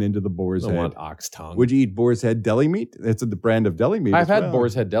not digging into the boar's head. I want ox tongue. Would you eat boar's head deli meat? It's the brand of deli meat. I've had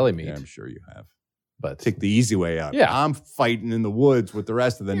boar's head deli meat. Yeah, I'm sure you have. But take the easy way out. Yeah. I'm fighting in the woods with the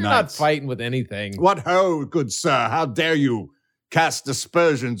rest of the You're knights. not fighting with anything. What ho, good sir? How dare you cast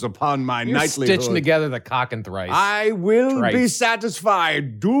aspersions upon my You're knightlyhood? stitching together the cock and thrice. I will Thrice. be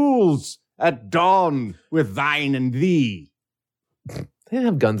satisfied. Duels at dawn with thine and thee. They didn't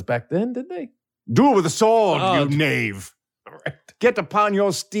have guns back then, did they? Duel with a sword, Oh, you knave. All right. Get upon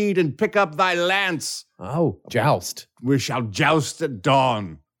your steed and pick up thy lance. Oh, joust. We shall joust at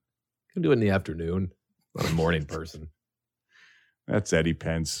dawn. Can do it in the afternoon. I'm a morning person. That's Eddie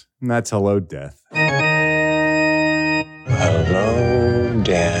Pence. And that's Hello, Death. Hello,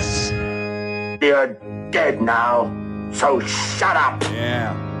 death. You're dead now, so shut up.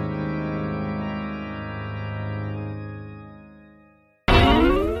 Yeah.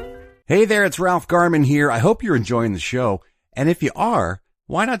 Hey there, it's Ralph Garman here. I hope you're enjoying the show. And if you are,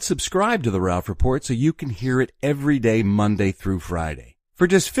 why not subscribe to the Ralph Report so you can hear it every day, Monday through Friday? For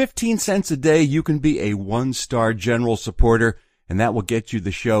just 15 cents a day, you can be a one-star general supporter, and that will get you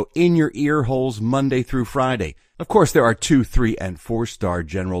the show in your ear holes Monday through Friday. Of course, there are 2, 3, and 4-star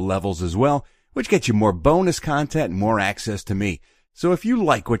general levels as well, which get you more bonus content and more access to me. So if you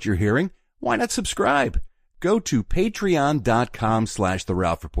like what you're hearing, why not subscribe? Go to patreon.com/The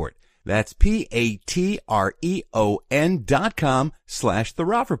Ralph Report. That's patreon.com/The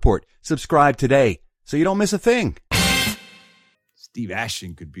Ralph Report. Subscribe today so you don't miss a thing. Steve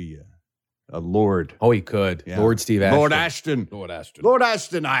Ashton could be a lord. Oh, he could. Yeah. Lord Steve Ashton. Lord Ashton. Lord Ashton. Lord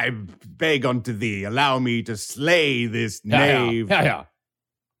Ashton, I beg unto thee, allow me to slay this knave. Yeah.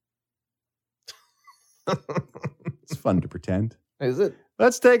 It's fun to pretend. Is it?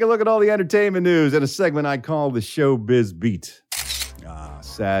 Let's take a look at all the entertainment news in a segment I call the Showbiz Beat.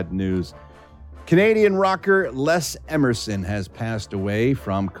 Sad news. Canadian rocker Les Emerson has passed away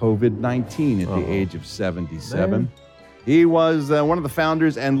from COVID-19 at the age of 77. Man. He was one of the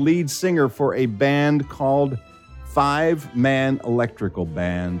founders and lead singer for a band called Five Man Electrical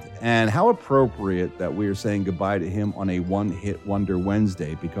Band. And how appropriate that we are saying goodbye to him on a one-hit wonder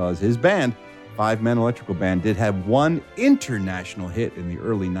Wednesday, because his band, Five Man Electrical Band, did have one international hit in the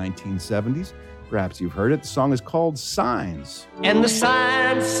early 1970s. Perhaps you've heard it. The song is called Signs. And the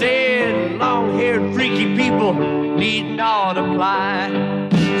sign said, long-haired freaky people need not apply.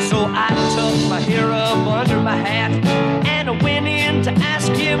 So I tucked my hair up under my hat and I went in to ask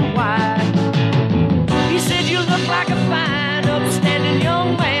him why. He said, you look like a fine, upstanding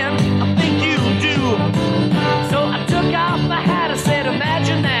young man. I think you do. So I took off my hat. I said,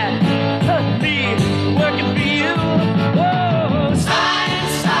 imagine that. Me working for you. Oh, sign,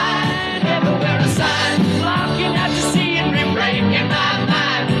 sign, everywhere a sign. Blocking out to see and breaking my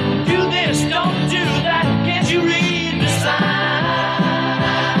mind. Do this, don't do that. Can't you read the sign?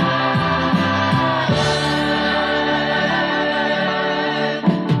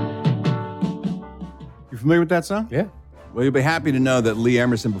 You familiar with that song? Yeah. Well, you'll be happy to know that Lee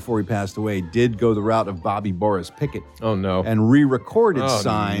Emerson, before he passed away, did go the route of Bobby Boris Pickett. Oh, no. And re-recorded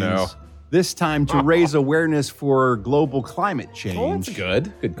Signs. No. This time to raise awareness for global climate change. Oh, that's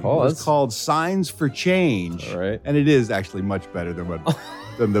good. Good call. It's called Signs for Change. All right. And it is actually much better than what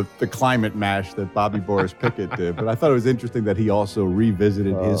than the climate mash that Bobby Boris Pickett did. But I thought it was interesting that he also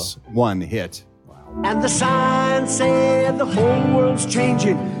revisited his one hit. And the sign said the whole world's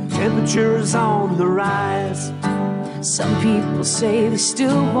changing. Temperature's on the rise. Some people say they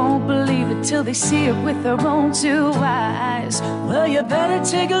still won't believe it till they see it with their own two eyes. Well, you better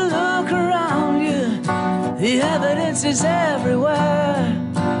take a look around you. The evidence is everywhere.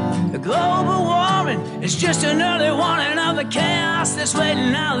 The global warming is just an early warning of the chaos that's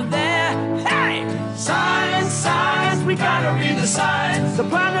waiting out there. Hey! Signs, signs, we gotta read the signs. The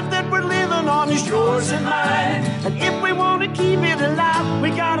planet that we're living on is yours and mine. And if we want to keep it alive,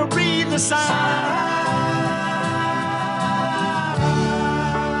 we gotta read the signs.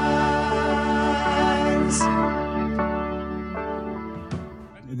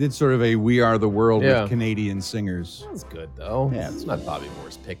 It did sort of a We Are the World with Canadian singers. That's good, though. Yeah, it's not Bobby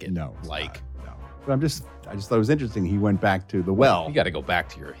Boris Pickett. No. Like. No. But I just thought it was interesting. He went back to the well. You got to go back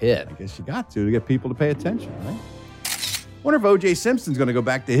to your hit. I guess you got to get people to pay attention, right? Wonder if O.J. Simpson's going to go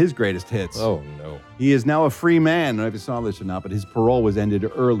back to his greatest hits. Oh, no. He is now a free man. I don't know if you saw this or not, but his parole was ended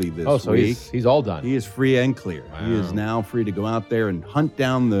early this so week. He's all done. He is free and clear. Wow. He is now free to go out there and hunt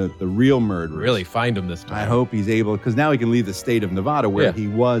down the real murderers. Really find him this time. I hope he's able, because now he can leave the state of Nevada where he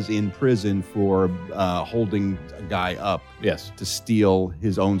was in prison for holding a guy up to steal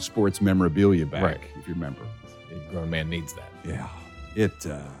his own sports memorabilia back, if you remember. A grown man needs that. Yeah.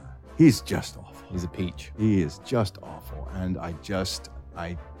 He's just awful. He's a peach. He is just awful. And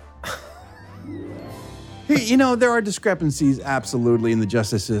there are discrepancies absolutely in the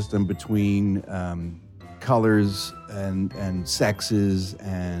justice system between colors and sexes.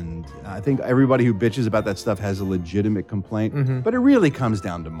 And I think everybody who bitches about that stuff has a legitimate complaint. Mm-hmm. But it really comes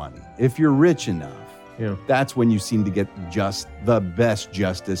down to money. If you're rich enough, that's when you seem to get just the best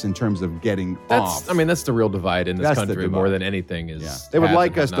justice in terms of getting off. I mean, that's the real divide in this That's country the more divide. than anything is. They would have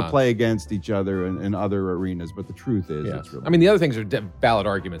like and us to have-nots. play against each other in other arenas, but the truth is, it's really. I mean, the other things are valid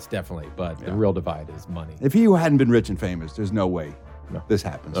arguments, definitely, but the real divide is money. If he hadn't been rich and famous, there's no way this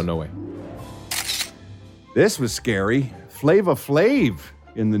happens. No way. This was scary. Flava Flav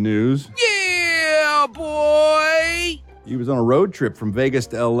in the news. Yeah, boy! He was on a road trip from Vegas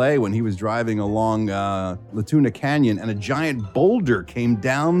to L.A. when he was driving along Latuna Canyon, and a giant boulder came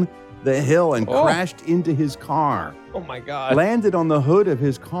down the hill and crashed into his car. Oh, my God. Landed on the hood of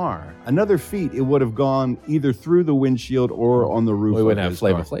his car. Another feet, it would have gone either through the windshield or on the roof of his car. We wouldn't have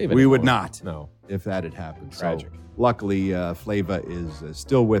Flava Flav anymore. We would not. No. If that had happened. Tragic. So, luckily, Flava is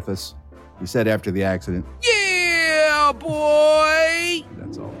still with us. He said after the accident, Yeah, boy!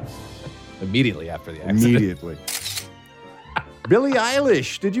 That's all. Immediately after the accident. Immediately. Billie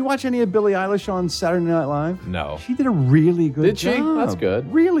Eilish. Did you watch any of Billie Eilish on Saturday Night Live? No. She did a really good job. Did she? That's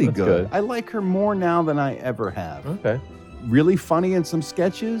good. Really That's good. good. I like her more now than I ever have. Okay. Really funny in some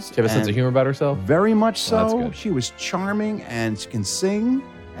sketches. She have a sense of humor about herself? Very much so. Well, that's good. She was charming and can sing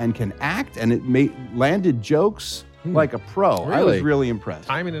and can act, and it landed jokes like a pro. I was really impressed.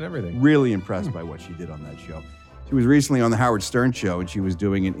 Timing and everything. Really impressed by what she did on that show. She was recently on the Howard Stern show, and she was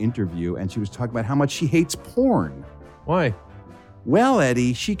doing an interview, and she was talking about how much she hates porn. Why? Well,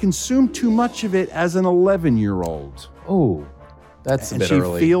 Eddie, she consumed too much of it as an 11-year-old. Oh, that's a bit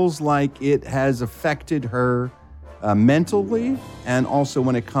early. She feels like it has affected her mentally, and also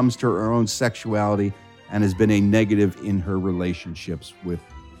when it comes to her own sexuality, and has been a negative in her relationships with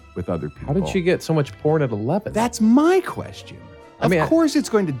other people. How did she get so much porn at 11? That's my question. Of course it's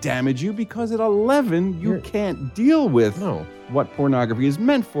going to damage you, because at 11, you can't deal with what pornography is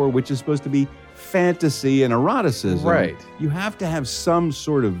meant for, which is supposed to be fantasy and eroticism. Right. You have to have some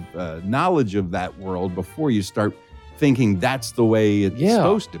sort of knowledge of that world before you start thinking that's the way it's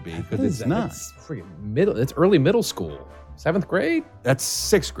supposed to be, because it's not. It's freaking middle. It's early middle school. 7th grade? That's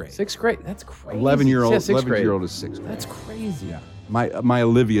 6th grade. 6th grade. That's crazy. 11-year-old. Yeah, 6th grade. 11-year-old is 6th grade. That's crazy. Yeah. My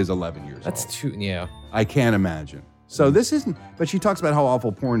Olivia's 11 years old. That's too. Yeah. I can't imagine. So this isn't. But she talks about how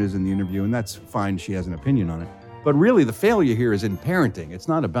awful porn is in the interview, and that's fine. She has an opinion on it. But really, the failure here is in parenting. It's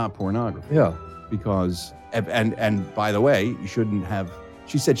not about pornography. Yeah. Because and by the way, you shouldn't have.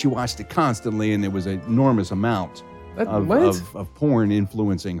 She said she watched it constantly, and there was an enormous amount of porn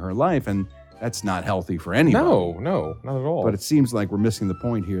influencing her life, and that's not healthy for anybody. No, not at all. But it seems like we're missing the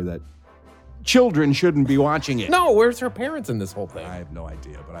point here that children shouldn't be watching it. No, where's her parents in this whole thing? I have no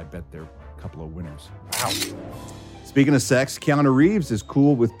idea, but I bet they're a couple of winners. Wow. Speaking of sex, Keanu Reeves is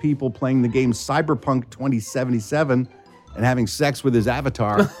cool with people playing the game Cyberpunk 2077 and having sex with his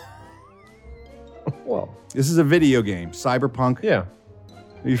avatar. Well, this is a video game, Cyberpunk. Yeah.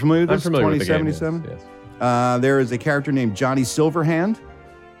 Are you familiar with this? I'm familiar with the game, 2077? yes. There is a character named Johnny Silverhand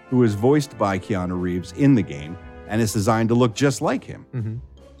who is voiced by Keanu Reeves in the game and is designed to look just like him. Mm-hmm.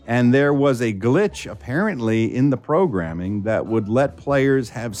 And there was a glitch, apparently, in the programming that would let players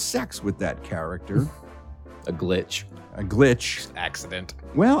have sex with that character. A glitch. A glitch. Accident.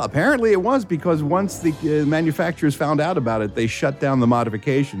 Well, apparently it was, because once the manufacturers found out about it, they shut down the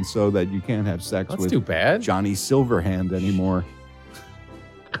modification so that you can't have sex with too bad. Johnny Silverhand anymore.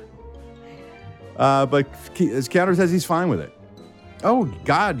 But Keanu says he's fine with it. Oh,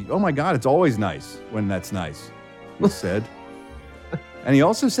 God. Oh, my God. It's always nice when that's nice, he said. And he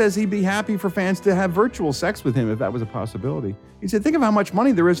also says he'd be happy for fans to have virtual sex with him if that was a possibility. He said, think of how much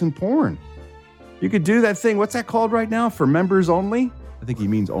money there is in porn. You could do that thing. What's that called right now? For members only? I think he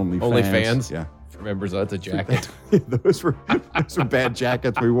means only fans. Only fans? Yeah. For members, that's a jacket. those were bad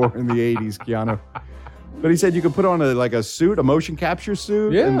jackets we wore in the 80s, Keanu. But he said you could put on a suit, a motion capture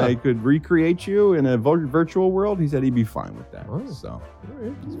suit, and they could recreate you in a virtual world. He said he'd be fine with that. Oh. So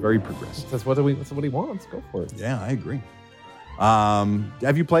it's very progressive. That's what he wants. Go for it. Yeah, I agree.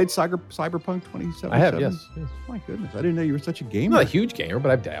 Have you played Cyberpunk 2077? I have, yes. My goodness, I didn't know you were such a gamer. I'm not a huge gamer,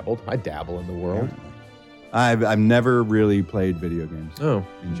 but I've dabbled. I dabble in the world. Yeah. I've never really played video games.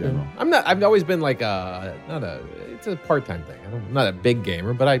 In general. I've always been like it's a part-time thing. I'm not a big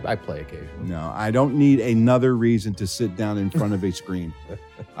gamer, but I play occasionally. No, I don't need another reason to sit down in front of a screen.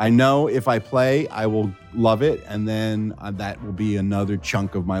 I know if I play, I will love it, and then that will be another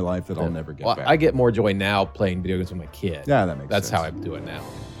chunk of my life that I'll never get back. I get more joy now playing video games with my kid. Yeah, that makes That's sense. how I do it now.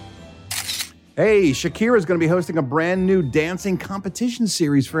 Hey, Shakira is going to be hosting a brand new dancing competition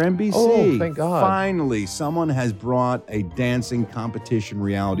series for NBC. Oh, thank God. Finally, someone has brought a dancing competition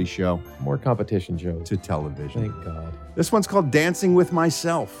reality show. More competition shows. To television. Thank God. This one's called Dancing with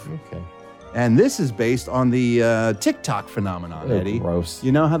Myself. Okay. And this is based on the TikTok phenomenon, Oh, Eddie. gross.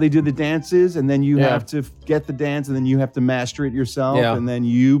 You know how they do the dances, and then you have to get the dance, and then you have to master it yourself, and then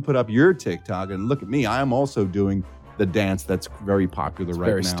you put up your TikTok. And look at me, I am also doing the dance that's very popular right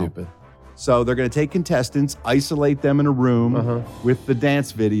Very now. stupid. So they're going to take contestants, isolate them in a room with the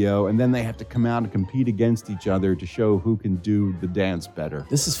dance video, and then they have to come out and compete against each other to show who can do the dance better.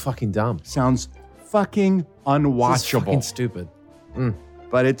 This is fucking dumb. Sounds fucking unwatchable. This is fucking stupid.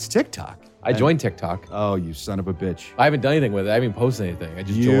 But it's TikTok. I joined TikTok. Oh, you son of a bitch. I haven't done anything with it. I haven't posted anything. I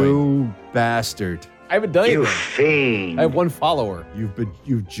just joined. You bastard. I haven't done You anything. fiend. I have one follower.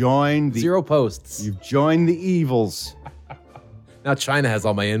 You've joined the 0 posts. You've joined the evils. Now China has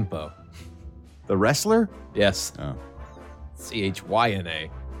all my info. The wrestler? Yes. Oh. CHYNA.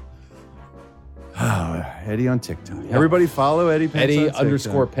 Eddie on TikTok. Everybody follow Eddie Pence. Eddie on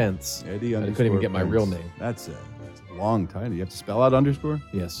TikTok. _ Pence. Eddie I couldn't even get my real name. That's a long title. You have to spell out underscore?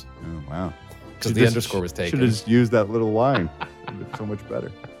 Yes. Oh, wow. Because the underscore was taken. Should have just used that little line. It would have been so much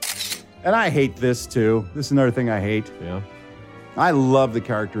better. And I hate this too. This is another thing I hate. Yeah. I love the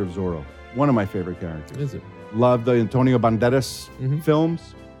character of Zorro. One of my favorite characters. Is it? Love the Antonio Banderas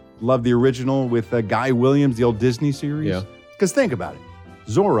films. Love the original with Guy Williams, the old Disney series. Yeah. Because think about it.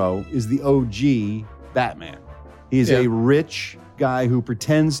 Zorro is the OG Batman. He's a rich guy who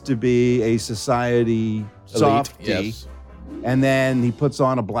pretends to be a society softie. Yes. And then he puts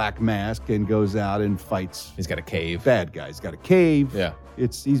on a black mask and goes out and fights. He's got a cave. Bad guy. He's got a cave. Yeah.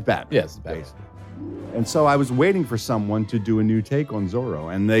 He's Batman. Yes, Batman. And so I was waiting for someone to do a new take on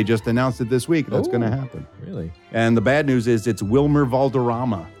Zorro, and they just announced it this week. That's going to happen. Really? And the bad news is it's Wilmer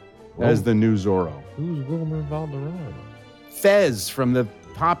Valderrama as the new Zorro. Who's Wilmer Valderrama? Fez from the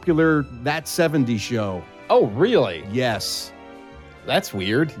popular That 70s show. Oh, really? Yes. That's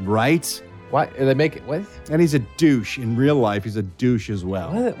weird. Right? Why they make it? What? And he's a douche. In real life, he's a douche as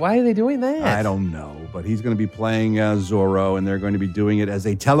well. Why are they doing that? I don't know, but he's going to be playing Zorro, and they're going to be doing it as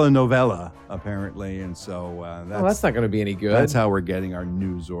a telenovela, apparently. And so that's not going to be any good. That's how we're getting our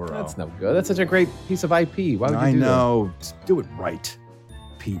new Zorro. That's no good. That's such a great piece of IP. Why would you I do know. Just do it right,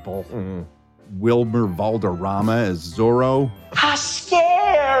 people. Mm-hmm. Wilmer Valderrama as Zorro. I'm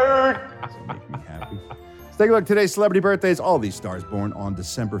scared. Doesn't make me happy. Let's take a look at today's celebrity birthdays. All these stars born on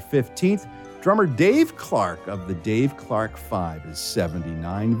December 15th. Drummer Dave Clark of the Dave Clark 5 is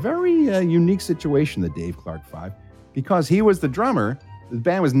 79. Very unique situation, the Dave Clark 5, because he was the drummer. The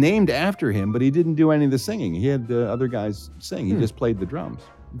band was named after him, but he didn't do any of the singing. He had other guys sing. He just played the drums.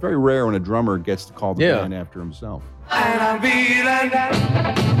 Very rare when a drummer gets to call the band after himself. And I'll be like that.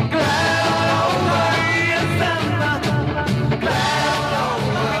 Glad all over December. Glad all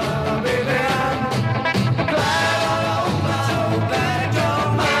over, baby. I'm glad all over, so glad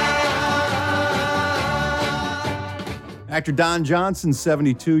you're mine. Actor Don Johnson,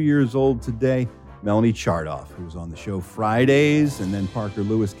 72 years old today. Melanie Chardoff, who was on the show Fridays, and then Parker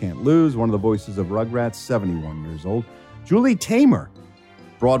Lewis Can't Lose, one of the voices of Rugrats, 71 years old. Julie Taymor,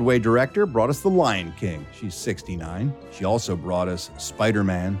 Broadway director, brought us The Lion King. She's 69. She also brought us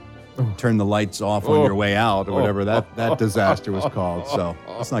Spider-Man, Turn the Lights Off on Your Way Out, or whatever that disaster was called. So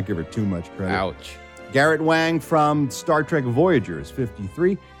let's not give her too much credit. Ouch. Garrett Wang from Star Trek Voyager is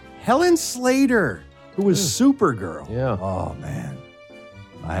 53. Helen Slater, who was Supergirl. Yeah. Oh, man.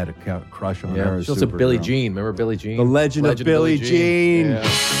 I had a crush on her. Yeah. as She also Supergirl. Billie Jean. Remember Billie Jean? The Legend of Billie Jean. Yeah.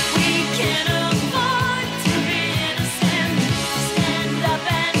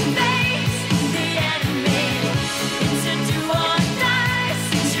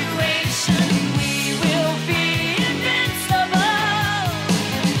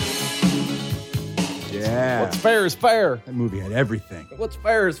 Yeah. What's fair is fair. That movie had everything. What's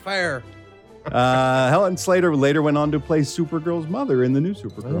fair is fair. Helen Slater later went on to play Supergirl's mother in the new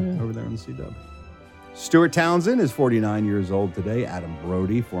Supergirl over there on the CW. Stuart Townsend is 49 years old today. Adam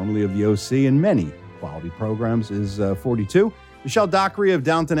Brody, formerly of the OC and many quality programs, is 42. Michelle Dockery of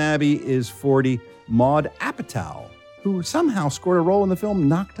Downton Abbey is 40. Maude Apatow, who somehow scored a role in the film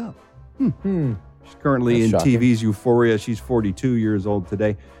Knocked Up. She's currently That's in shocking. TV's Euphoria. She's 42 years old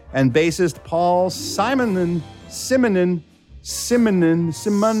today. And bassist Paul Simonon.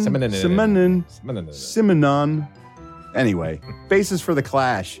 Anyway, bassist for The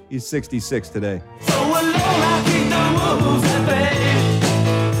Clash. He's 66 today. So alone I keep the moves at bay.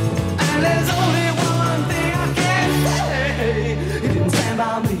 And there's only one thing I can say. He didn't stand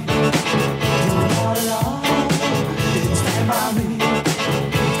by me. Not at all. He didn't stand by me.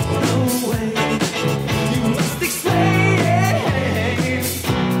 No way. You must explain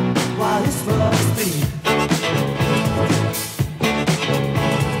why this must be.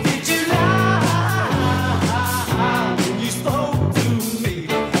 Did you lie when you spoke to me?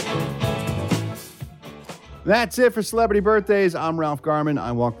 That's it for Celebrity Birthdays. I'm Ralph Garman.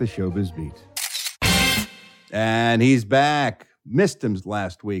 I walk the showbiz beat. And he's back. Missed him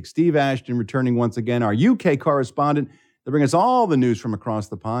last week. Steve Ashton returning once again, our UK correspondent to bring us all the news from across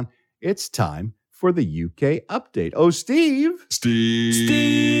the pond. It's time for the UK update. Oh, Steve.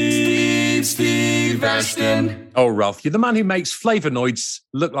 Steve Ashton. Oh, Ralph, you're the man who makes flavonoids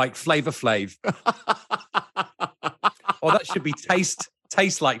look like Flavor Flav. Oh, that should be Taste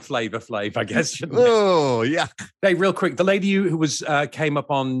Tastes like Flavor Flav, I guess. Shouldn't it? Oh, yeah. Hey, real quick, the lady who was came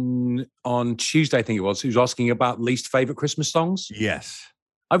up on Tuesday, I think it was, who was asking about least favorite Christmas songs. Yes.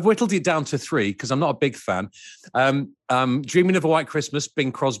 I've whittled it down to 3 because I'm not a big fan. Dreaming of a White Christmas,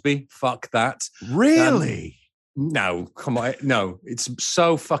 Bing Crosby. Fuck that. Really? No, come on. No, it's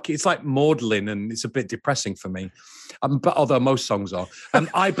so fucking, it's like maudlin and it's a bit depressing for me. But although most songs are.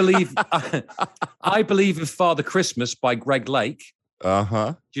 I believe in Father Christmas by Greg Lake.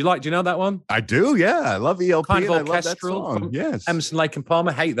 Uh-huh. Do you know that one? I do, yeah. I love ELP. Kind of and I love that orchestral song. from Yes. Emerson, Lake and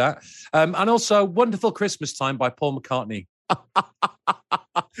Palmer. Hate that. And also Wonderful Christmas Time by Paul McCartney.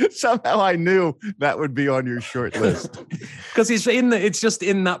 Somehow I knew that would be on your short list. Because it's just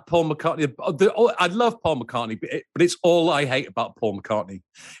in that Paul McCartney. I love Paul McCartney, but it's all I hate about Paul McCartney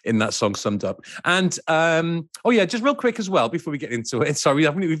in that song summed up. And just real quick as well before we get into it. Sorry,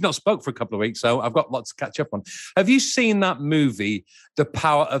 we've not spoke for a couple of weeks, so I've got lots to catch up on. Have you seen that movie, The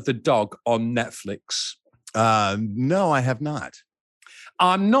Power of the Dog, on Netflix? No, I have not.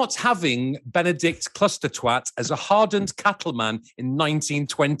 I'm not having Benedict Clustertwat as a hardened cattleman in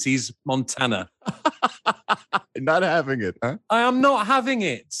 1920s Montana. Not having it, huh? I am not having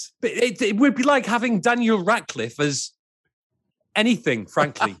it. But it would be like having Daniel Radcliffe as anything,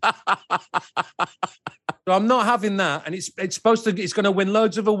 frankly. So I'm not having that. And it's going to win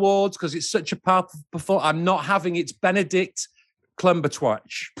loads of awards because it's such a powerful performance. I'm not having it's Benedict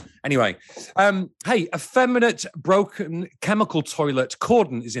Clumbertwatch. Anyway, hey, effeminate broken chemical toilet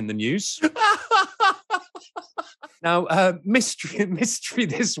Corden is in the news. Now, mystery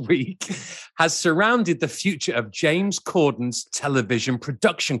this week has surrounded the future of James Corden's television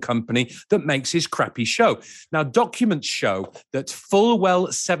production company that makes his crappy show. Now, documents show that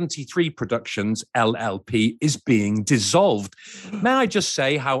Fullwell 73 Productions, LLP, is being dissolved. May I just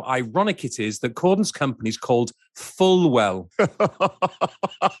say how ironic it is that Corden's company is called Fullwell.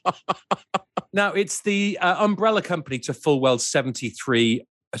 Now, it's the umbrella company to Fullwell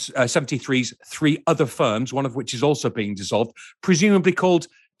 73's 3 other firms, one of which is also being dissolved, presumably called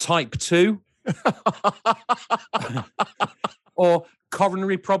Type 2 or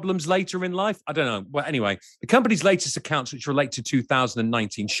coronary problems later in life. I don't know. Well, anyway, the company's latest accounts, which relate to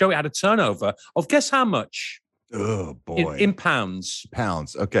 2019, show it had a turnover of, guess how much? Oh, boy. In pounds.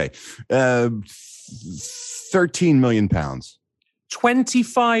 Pounds. Okay. 13 million pounds.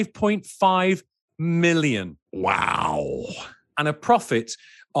 25.5 million. Wow. And a profit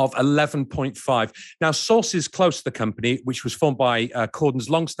of 11.5. Now, sources close to the company, which was formed by Corden's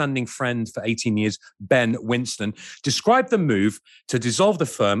long-standing friend for 18 years, Ben Winston, described the move to dissolve the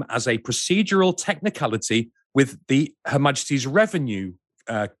firm as a procedural technicality with the Her Majesty's Revenue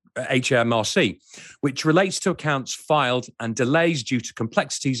HMRC, which relates to accounts filed and delays due to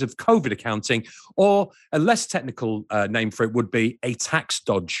complexities of COVID accounting, or a less technical name for it would be a tax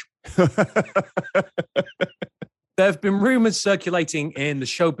dodge. There have been rumors circulating in the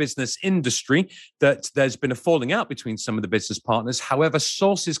show business industry that there's been a falling out between some of the business partners. However,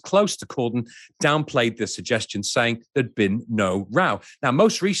 sources close to Corden downplayed the suggestion, saying there'd been no row. Now,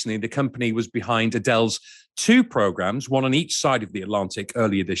 most recently, the company was behind Adele's 2 programs, one on each side of the Atlantic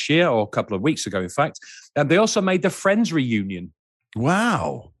earlier this year, or a couple of weeks ago, in fact. And they also made the Friends reunion.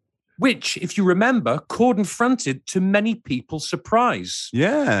 Wow. Which, if you remember, Corden fronted to many people's surprise.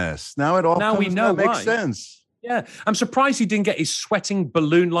 Yes. Now we know why. Makes sense. Yeah, I'm surprised he didn't get his sweating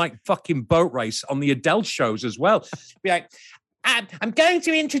balloon-like fucking boat race on the Adele shows as well. Be like, I'm going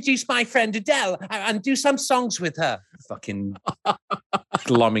to introduce my friend Adele and do some songs with her. Fucking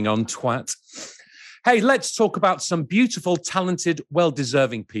glomming on twat. Hey, let's talk about some beautiful, talented,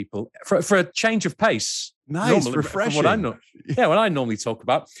 well-deserving people for a change of pace. Nice, refreshing. What I normally talk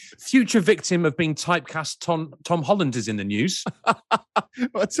about. Future victim of being typecast, Tom Holland is in the news.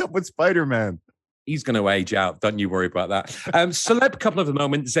 What's up with Spider-Man? He's going to age out. Don't you worry about that. Celeb couple of the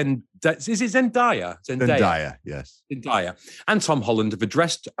moment, is it Zendaya? Zendaya, yes. Zendaya and Tom Holland have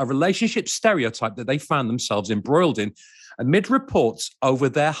addressed a relationship stereotype that they found themselves embroiled in amid reports over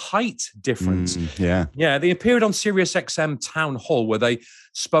their height difference. Yeah, they appeared on SiriusXM Town Hall, where they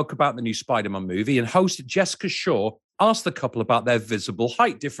spoke about the new Spider-Man movie, and host Jessica Shaw asked the couple about their visible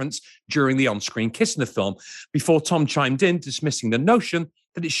height difference during the on-screen kiss in the film, before Tom chimed in, dismissing the notion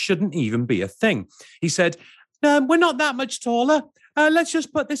that it shouldn't even be a thing. He said, we're not that much taller. Let's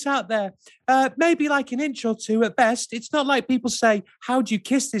just put this out there. Maybe like an inch or 2 at best. It's not like people say, how'd you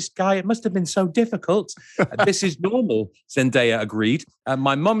kiss this guy? It must have been so difficult. This is normal, Zendaya agreed.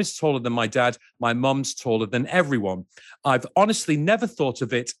 My mum is taller than my dad. My mum's taller than everyone. I've honestly never thought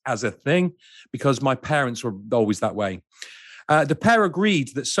of it as a thing because my parents were always that way. The pair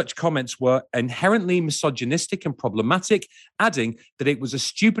agreed that such comments were inherently misogynistic and problematic, adding that it was a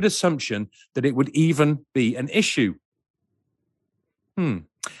stupid assumption that it would even be an issue.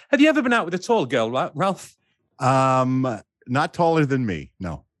 Have you ever been out with a tall girl, Ralph? Not taller than me,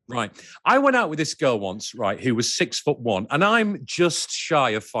 no. Right. I went out with this girl once, right, who was 6'1", and I'm just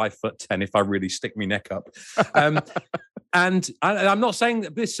shy of 5'10" if I really stick my neck up. And I'm not saying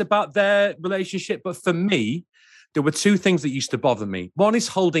this about their relationship, but for me, there were two things that used to bother me. One is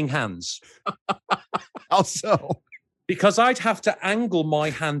holding hands. How so? Because I'd have to angle my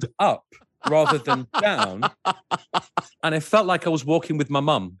hand up rather than down, and it felt like I was walking with my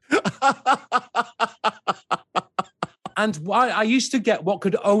mum. And I used to get what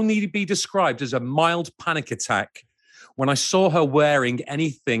could only be described as a mild panic attack when I saw her wearing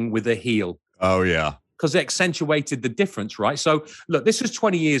anything with a heel. Oh, yeah. Because it accentuated the difference, right? So, look, this was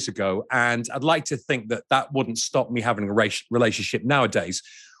 20 years ago, and I'd like to think that that wouldn't stop me having a relationship nowadays.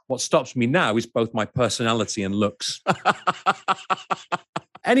 What stops me now is both my personality and looks.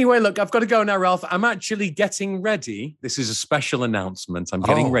 Anyway, look, I've got to go now, Ralph. I'm actually getting ready. This is a special announcement. I'm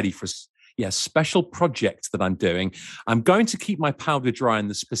getting ready for a special project that I'm doing. I'm going to keep my powder dry in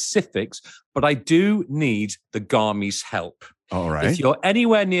the specifics, but I do need the Garmy's help. All right. If you're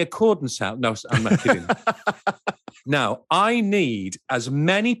anywhere near Corden's house, no, I'm not kidding. Now, I need as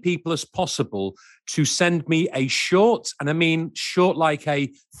many people as possible to send me a short, and I mean short like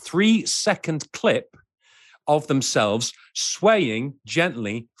a 3-second clip of themselves swaying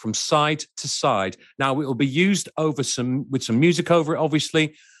gently from side to side. Now, it will be used with some music over it,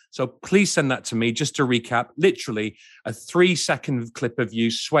 obviously. So please send that to me. Just to recap, literally a 3-second clip of you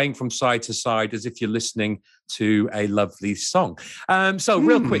swaying from side to side as if you're listening to a lovely song. So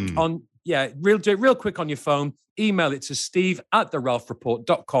real quick on your phone, email it to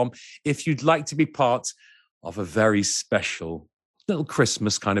steve@theralphreport.com if you'd like to be part of a very special little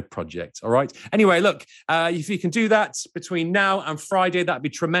Christmas kind of project. All right. Anyway, look, if you can do that between now and Friday, that'd be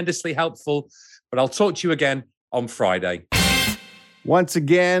tremendously helpful. But I'll talk to you again on Friday. Once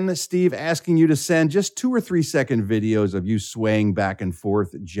again, Steve asking you to send just 2 or 3 second videos of you swaying back and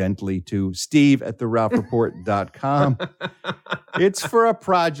forth gently to steve@theralphreport.com. It's for a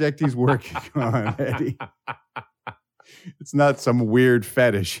project he's working on, Eddie. It's not some weird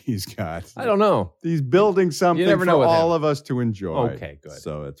fetish he's got. I don't know. He's building something for all of us to enjoy. Okay, good.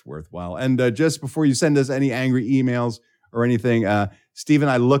 So it's worthwhile. And just before you send us any angry emails or anything, Steve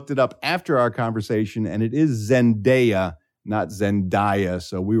and I looked it up after our conversation, and it is Zendaya, not Zendaya.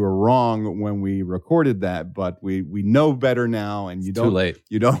 So we were wrong when we recorded that, but we know better now. And too late.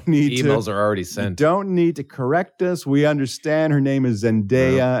 You don't need Emails are already sent. You don't need to correct us. We understand her name is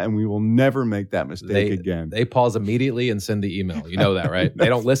Zendaya, and we will never make that mistake again. They pause immediately and send the email. You know that, right? They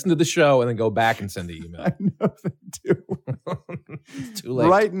don't listen to the show and then go back and send the email. I know they do. It's too late.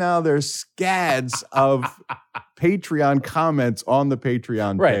 Right now, there's scads of Patreon comments on the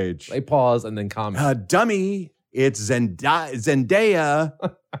Patreon page. They pause and then comment. Dummy. It's Zendaya.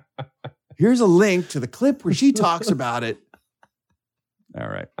 Here's a link to the clip where she talks about it. All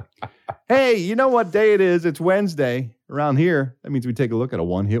right. Hey, you know what day it is? It's Wednesday. Around here, that means we take a look at a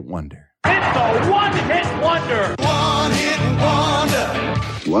one-hit wonder. It's a one-hit wonder. One-hit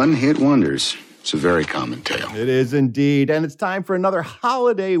wonder. One-hit wonders. It's a very common tale. It is indeed. And it's time for another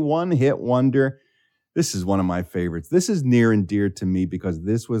holiday one-hit wonder. This is one of my favorites. This is near and dear to me because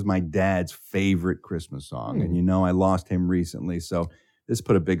this was my dad's favorite Christmas song. And you know, I lost him recently, so this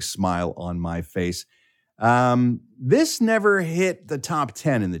put a big smile on my face. This never hit the top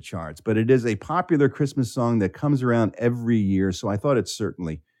 10 in the charts, but it is a popular Christmas song that comes around every year. So I thought it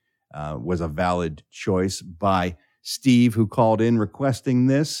certainly was a valid choice by Steve, who called in requesting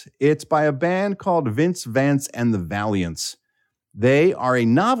this. It's by a band called Vince Vance and the Valiants. They are a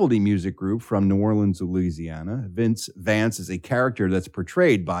novelty music group from New Orleans, Louisiana. Vince Vance is a character that's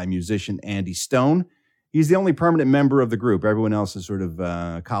portrayed by musician Andy Stone. He's the only permanent member of the group. Everyone else is sort of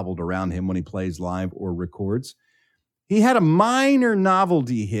cobbled around him when he plays live or records. He had a minor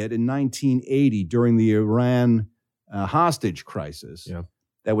novelty hit in 1980 during the Iran hostage crisis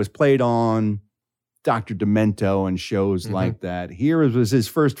that was played on Dr. Demento and shows like that. Here was his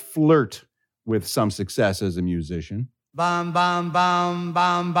first flirt with some success as a musician. Bum, bum, bum,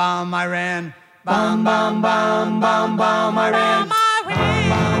 bum, bum, Iran. Bum, bum, bum, bum, bum, Iran.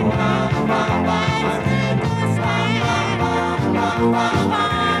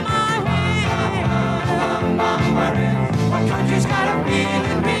 What country's got a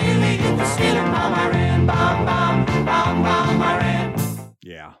feeling, really hit the ceiling, bum, Iran. Bum, bum, bum, bum, Iran.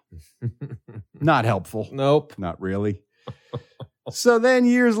 Yeah. Not helpful. Nope. Not really. So then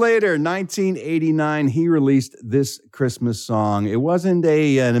years later, 1989, he released this Christmas song. It wasn't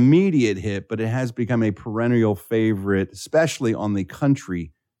an immediate hit, but it has become a perennial favorite, especially on the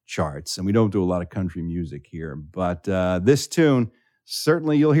country charts. And we don't do a lot of country music here, but this tune,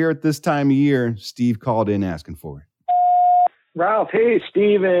 certainly you'll hear it this time of year. Steve called in asking for it. Ralph, hey,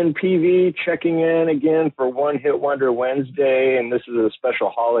 Steve and PV checking in again for One Hit Wonder Wednesday, and this is a special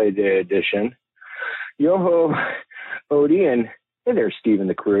holiday edition. Yo-ho, Odie, and hey there, Steve and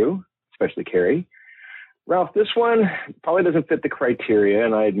the crew, especially Carrie. Ralph, this one probably doesn't fit the criteria,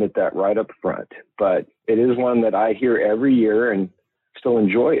 and I admit that right up front, but it is one that I hear every year and still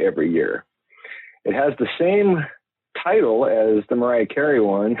enjoy every year. It has the same title as the Mariah Carey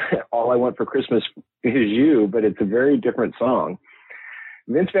one, All I Want for Christmas Is You, but it's a very different song.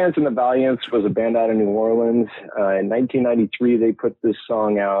 Vince Vance and the Valiants was a band out of New Orleans. In 1993, they put this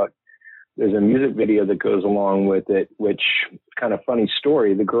song out. There's a music video that goes along with it, which, kind of funny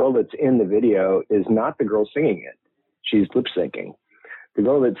story, the girl that's in the video is not the girl singing it. She's lip syncing. The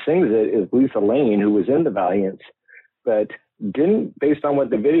girl that sings it is Lisa Lane, who was in the Valiants, but didn't, based on what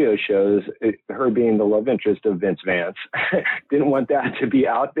the video shows, her being the love interest of Vince Vance, didn't want that to be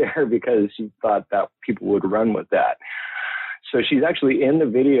out there because she thought that people would run with that. So she's actually in the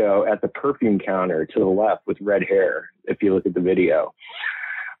video at the perfume counter to the left with red hair, if you look at the video.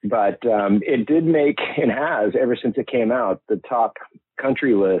 But it did make, and has, ever since it came out, the top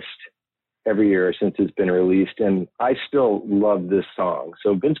country list every year since it's been released. And I still love this song.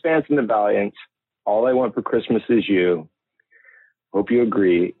 So Vince Vance and the Valiants, All I Want for Christmas Is You. Hope you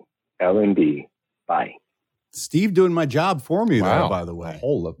agree. LND. Bye. Steve doing my job for me, Wow. though, by the way.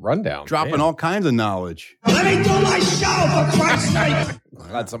 Whole rundown. Dropping Man. all kinds of knowledge. Let me do my show, for Christ's sake!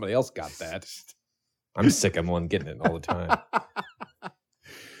 Glad somebody else got that. I'm sick of one getting it all the time.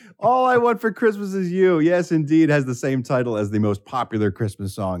 All I Want for Christmas Is You. Yes, indeed, has the same title as the most popular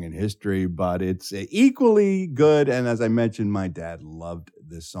Christmas song in history, but it's equally good. And as I mentioned, my dad loved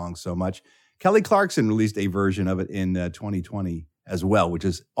this song so much. Kelly Clarkson released a version of it in 2020 as well, which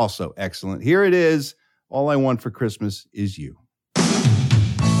is also excellent. Here it is. All I Want for Christmas Is You.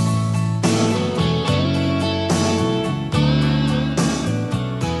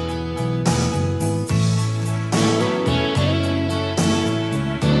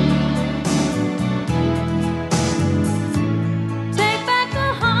 Take back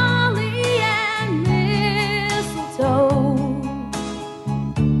the holly and mistletoe,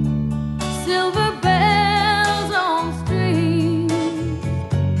 silver bells on strings.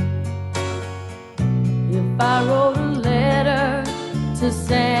 If I wrote a letter to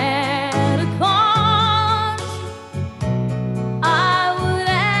Santa Claus, I would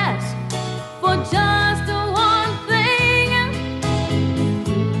ask for just one thing.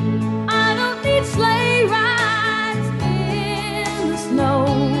 I don't need sleigh rides in the snow.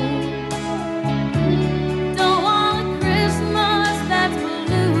 Don't want a Christmas that's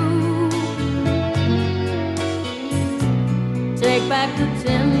blue. Take back the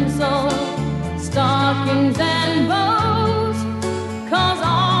tinsel, stockings and bows, 'cause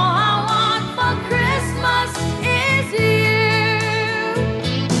all I want for Christmas is you.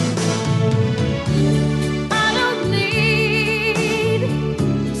 I don't need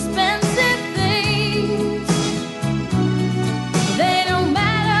expensive things, they don't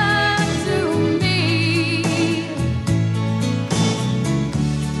matter to me.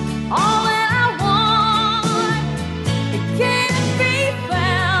 All that I want, it can't be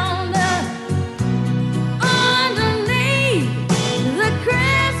found underneath the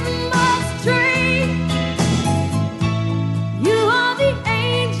Christmas tree. You are the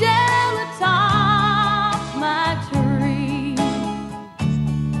angel atop my tree.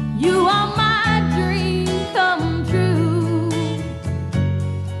 You are my dream come true.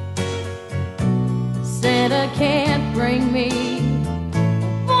 Santa can't bring me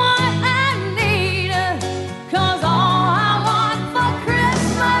what I need, 'cause all I want for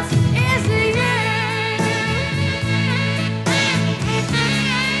Christmas is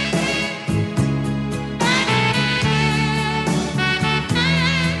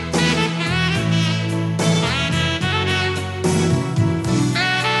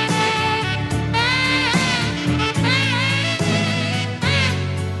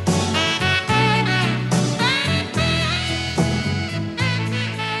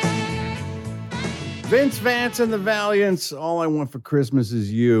Vince Vance and the Valiants. All I Want for Christmas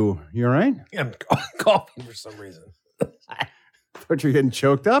Is You. You all right? I'm coughing for some reason. But you're getting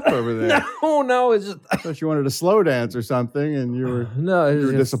choked up over there. No, it's just I thought you wanted a slow dance or something, and you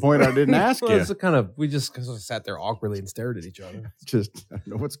were disappointed I didn't ask well, you. it's kind of we just sat there awkwardly and stared at each other. Just I don't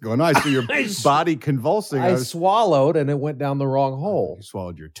know what's going on. I see your body convulsing. I swallowed and it went down the wrong hole. You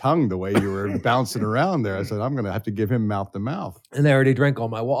swallowed your tongue the way you were bouncing around there. I said, I'm going to have to give him mouth to mouth. And they already drank all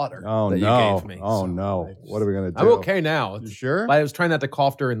my water. Oh, that no. You gave me. Oh, no. What are we going to do? I'm okay now. You sure? But I was trying not to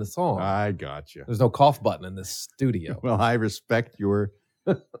cough during the song. I got you. There's no cough button in this studio. Well, I respect your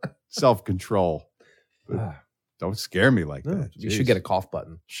self-control. But don't scare me like that. You should get a cough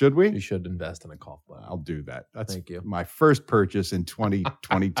button. Should we? You should invest in a cough button. I'll do that. That's Thank you. My first purchase in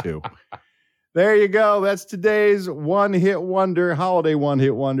 2022. There you go. That's today's one-hit wonder, holiday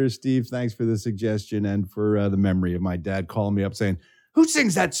one-hit wonder. Steve, thanks for the suggestion and for the memory of my dad calling me up saying, who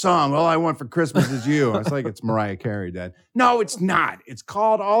sings that song, All I Want for Christmas Is You? I was like, it's Mariah Carey, Dad. No, it's not. It's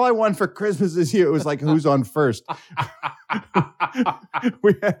called All I Want for Christmas Is You. It was like, who's on first?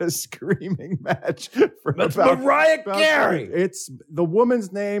 We had a screaming match. That's Mariah Carey. It's the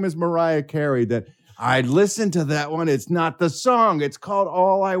woman's name is Mariah Carey. That I listened to that one. It's not the song. It's called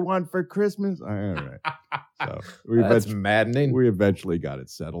All I Want for Christmas. All right. So That's maddening. We eventually got it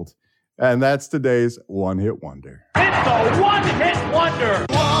settled. And that's today's one-hit wonder. It's a one-hit wonder.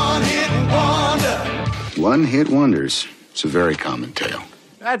 One-hit wonder. One-hit wonders. It's a very common tale.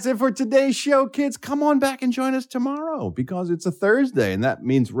 That's it for today's show, kids. Come on back and join us tomorrow because it's a Thursday, and that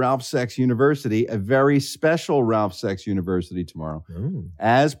means Ralph Sex University, a very special Ralph Sex University tomorrow.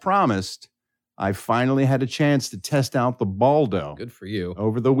 As promised, I finally had a chance to test out the Baldo. Good for you.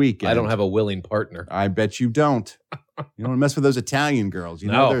 Over the weekend. I don't have a willing partner. I bet you don't. You don't mess with those Italian girls. You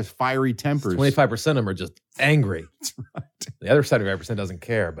know, there's fiery tempers. 25% of them are just angry. That's right. The other 75% doesn't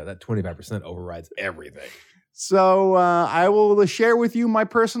care, but that 25% overrides everything. So I will share with you my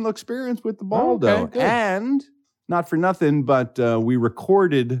personal experience with the Baldo. Okay, and not for nothing, but we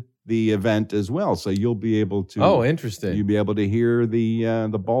recorded the event as well. So you'll be able to. Oh, interesting. You'll be able to hear the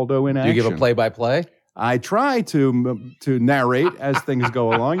Baldo in action. Do you give a play-by-play? I try to narrate as things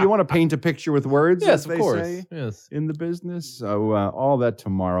go along. You want to paint a picture with words, yes, as they of course. say Yes. in the business. So all that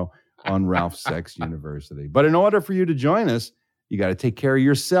tomorrow on Ralph Sex University. But in order for you to join us, you got to take care of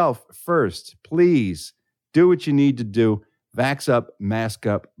yourself first. Please do what you need to do. Vax up, mask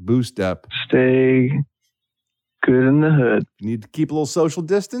up, boost up. Stay good in the hood. You need to keep a little social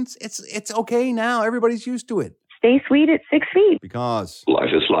distance. It's okay now. Everybody's used to it. Stay sweet at 6 feet. Because Life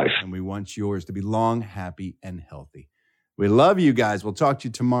is life. and we want yours to be long, happy, and healthy. We love you guys. We'll talk to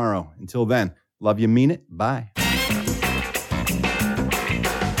you tomorrow. Until then, love you, mean it. Bye.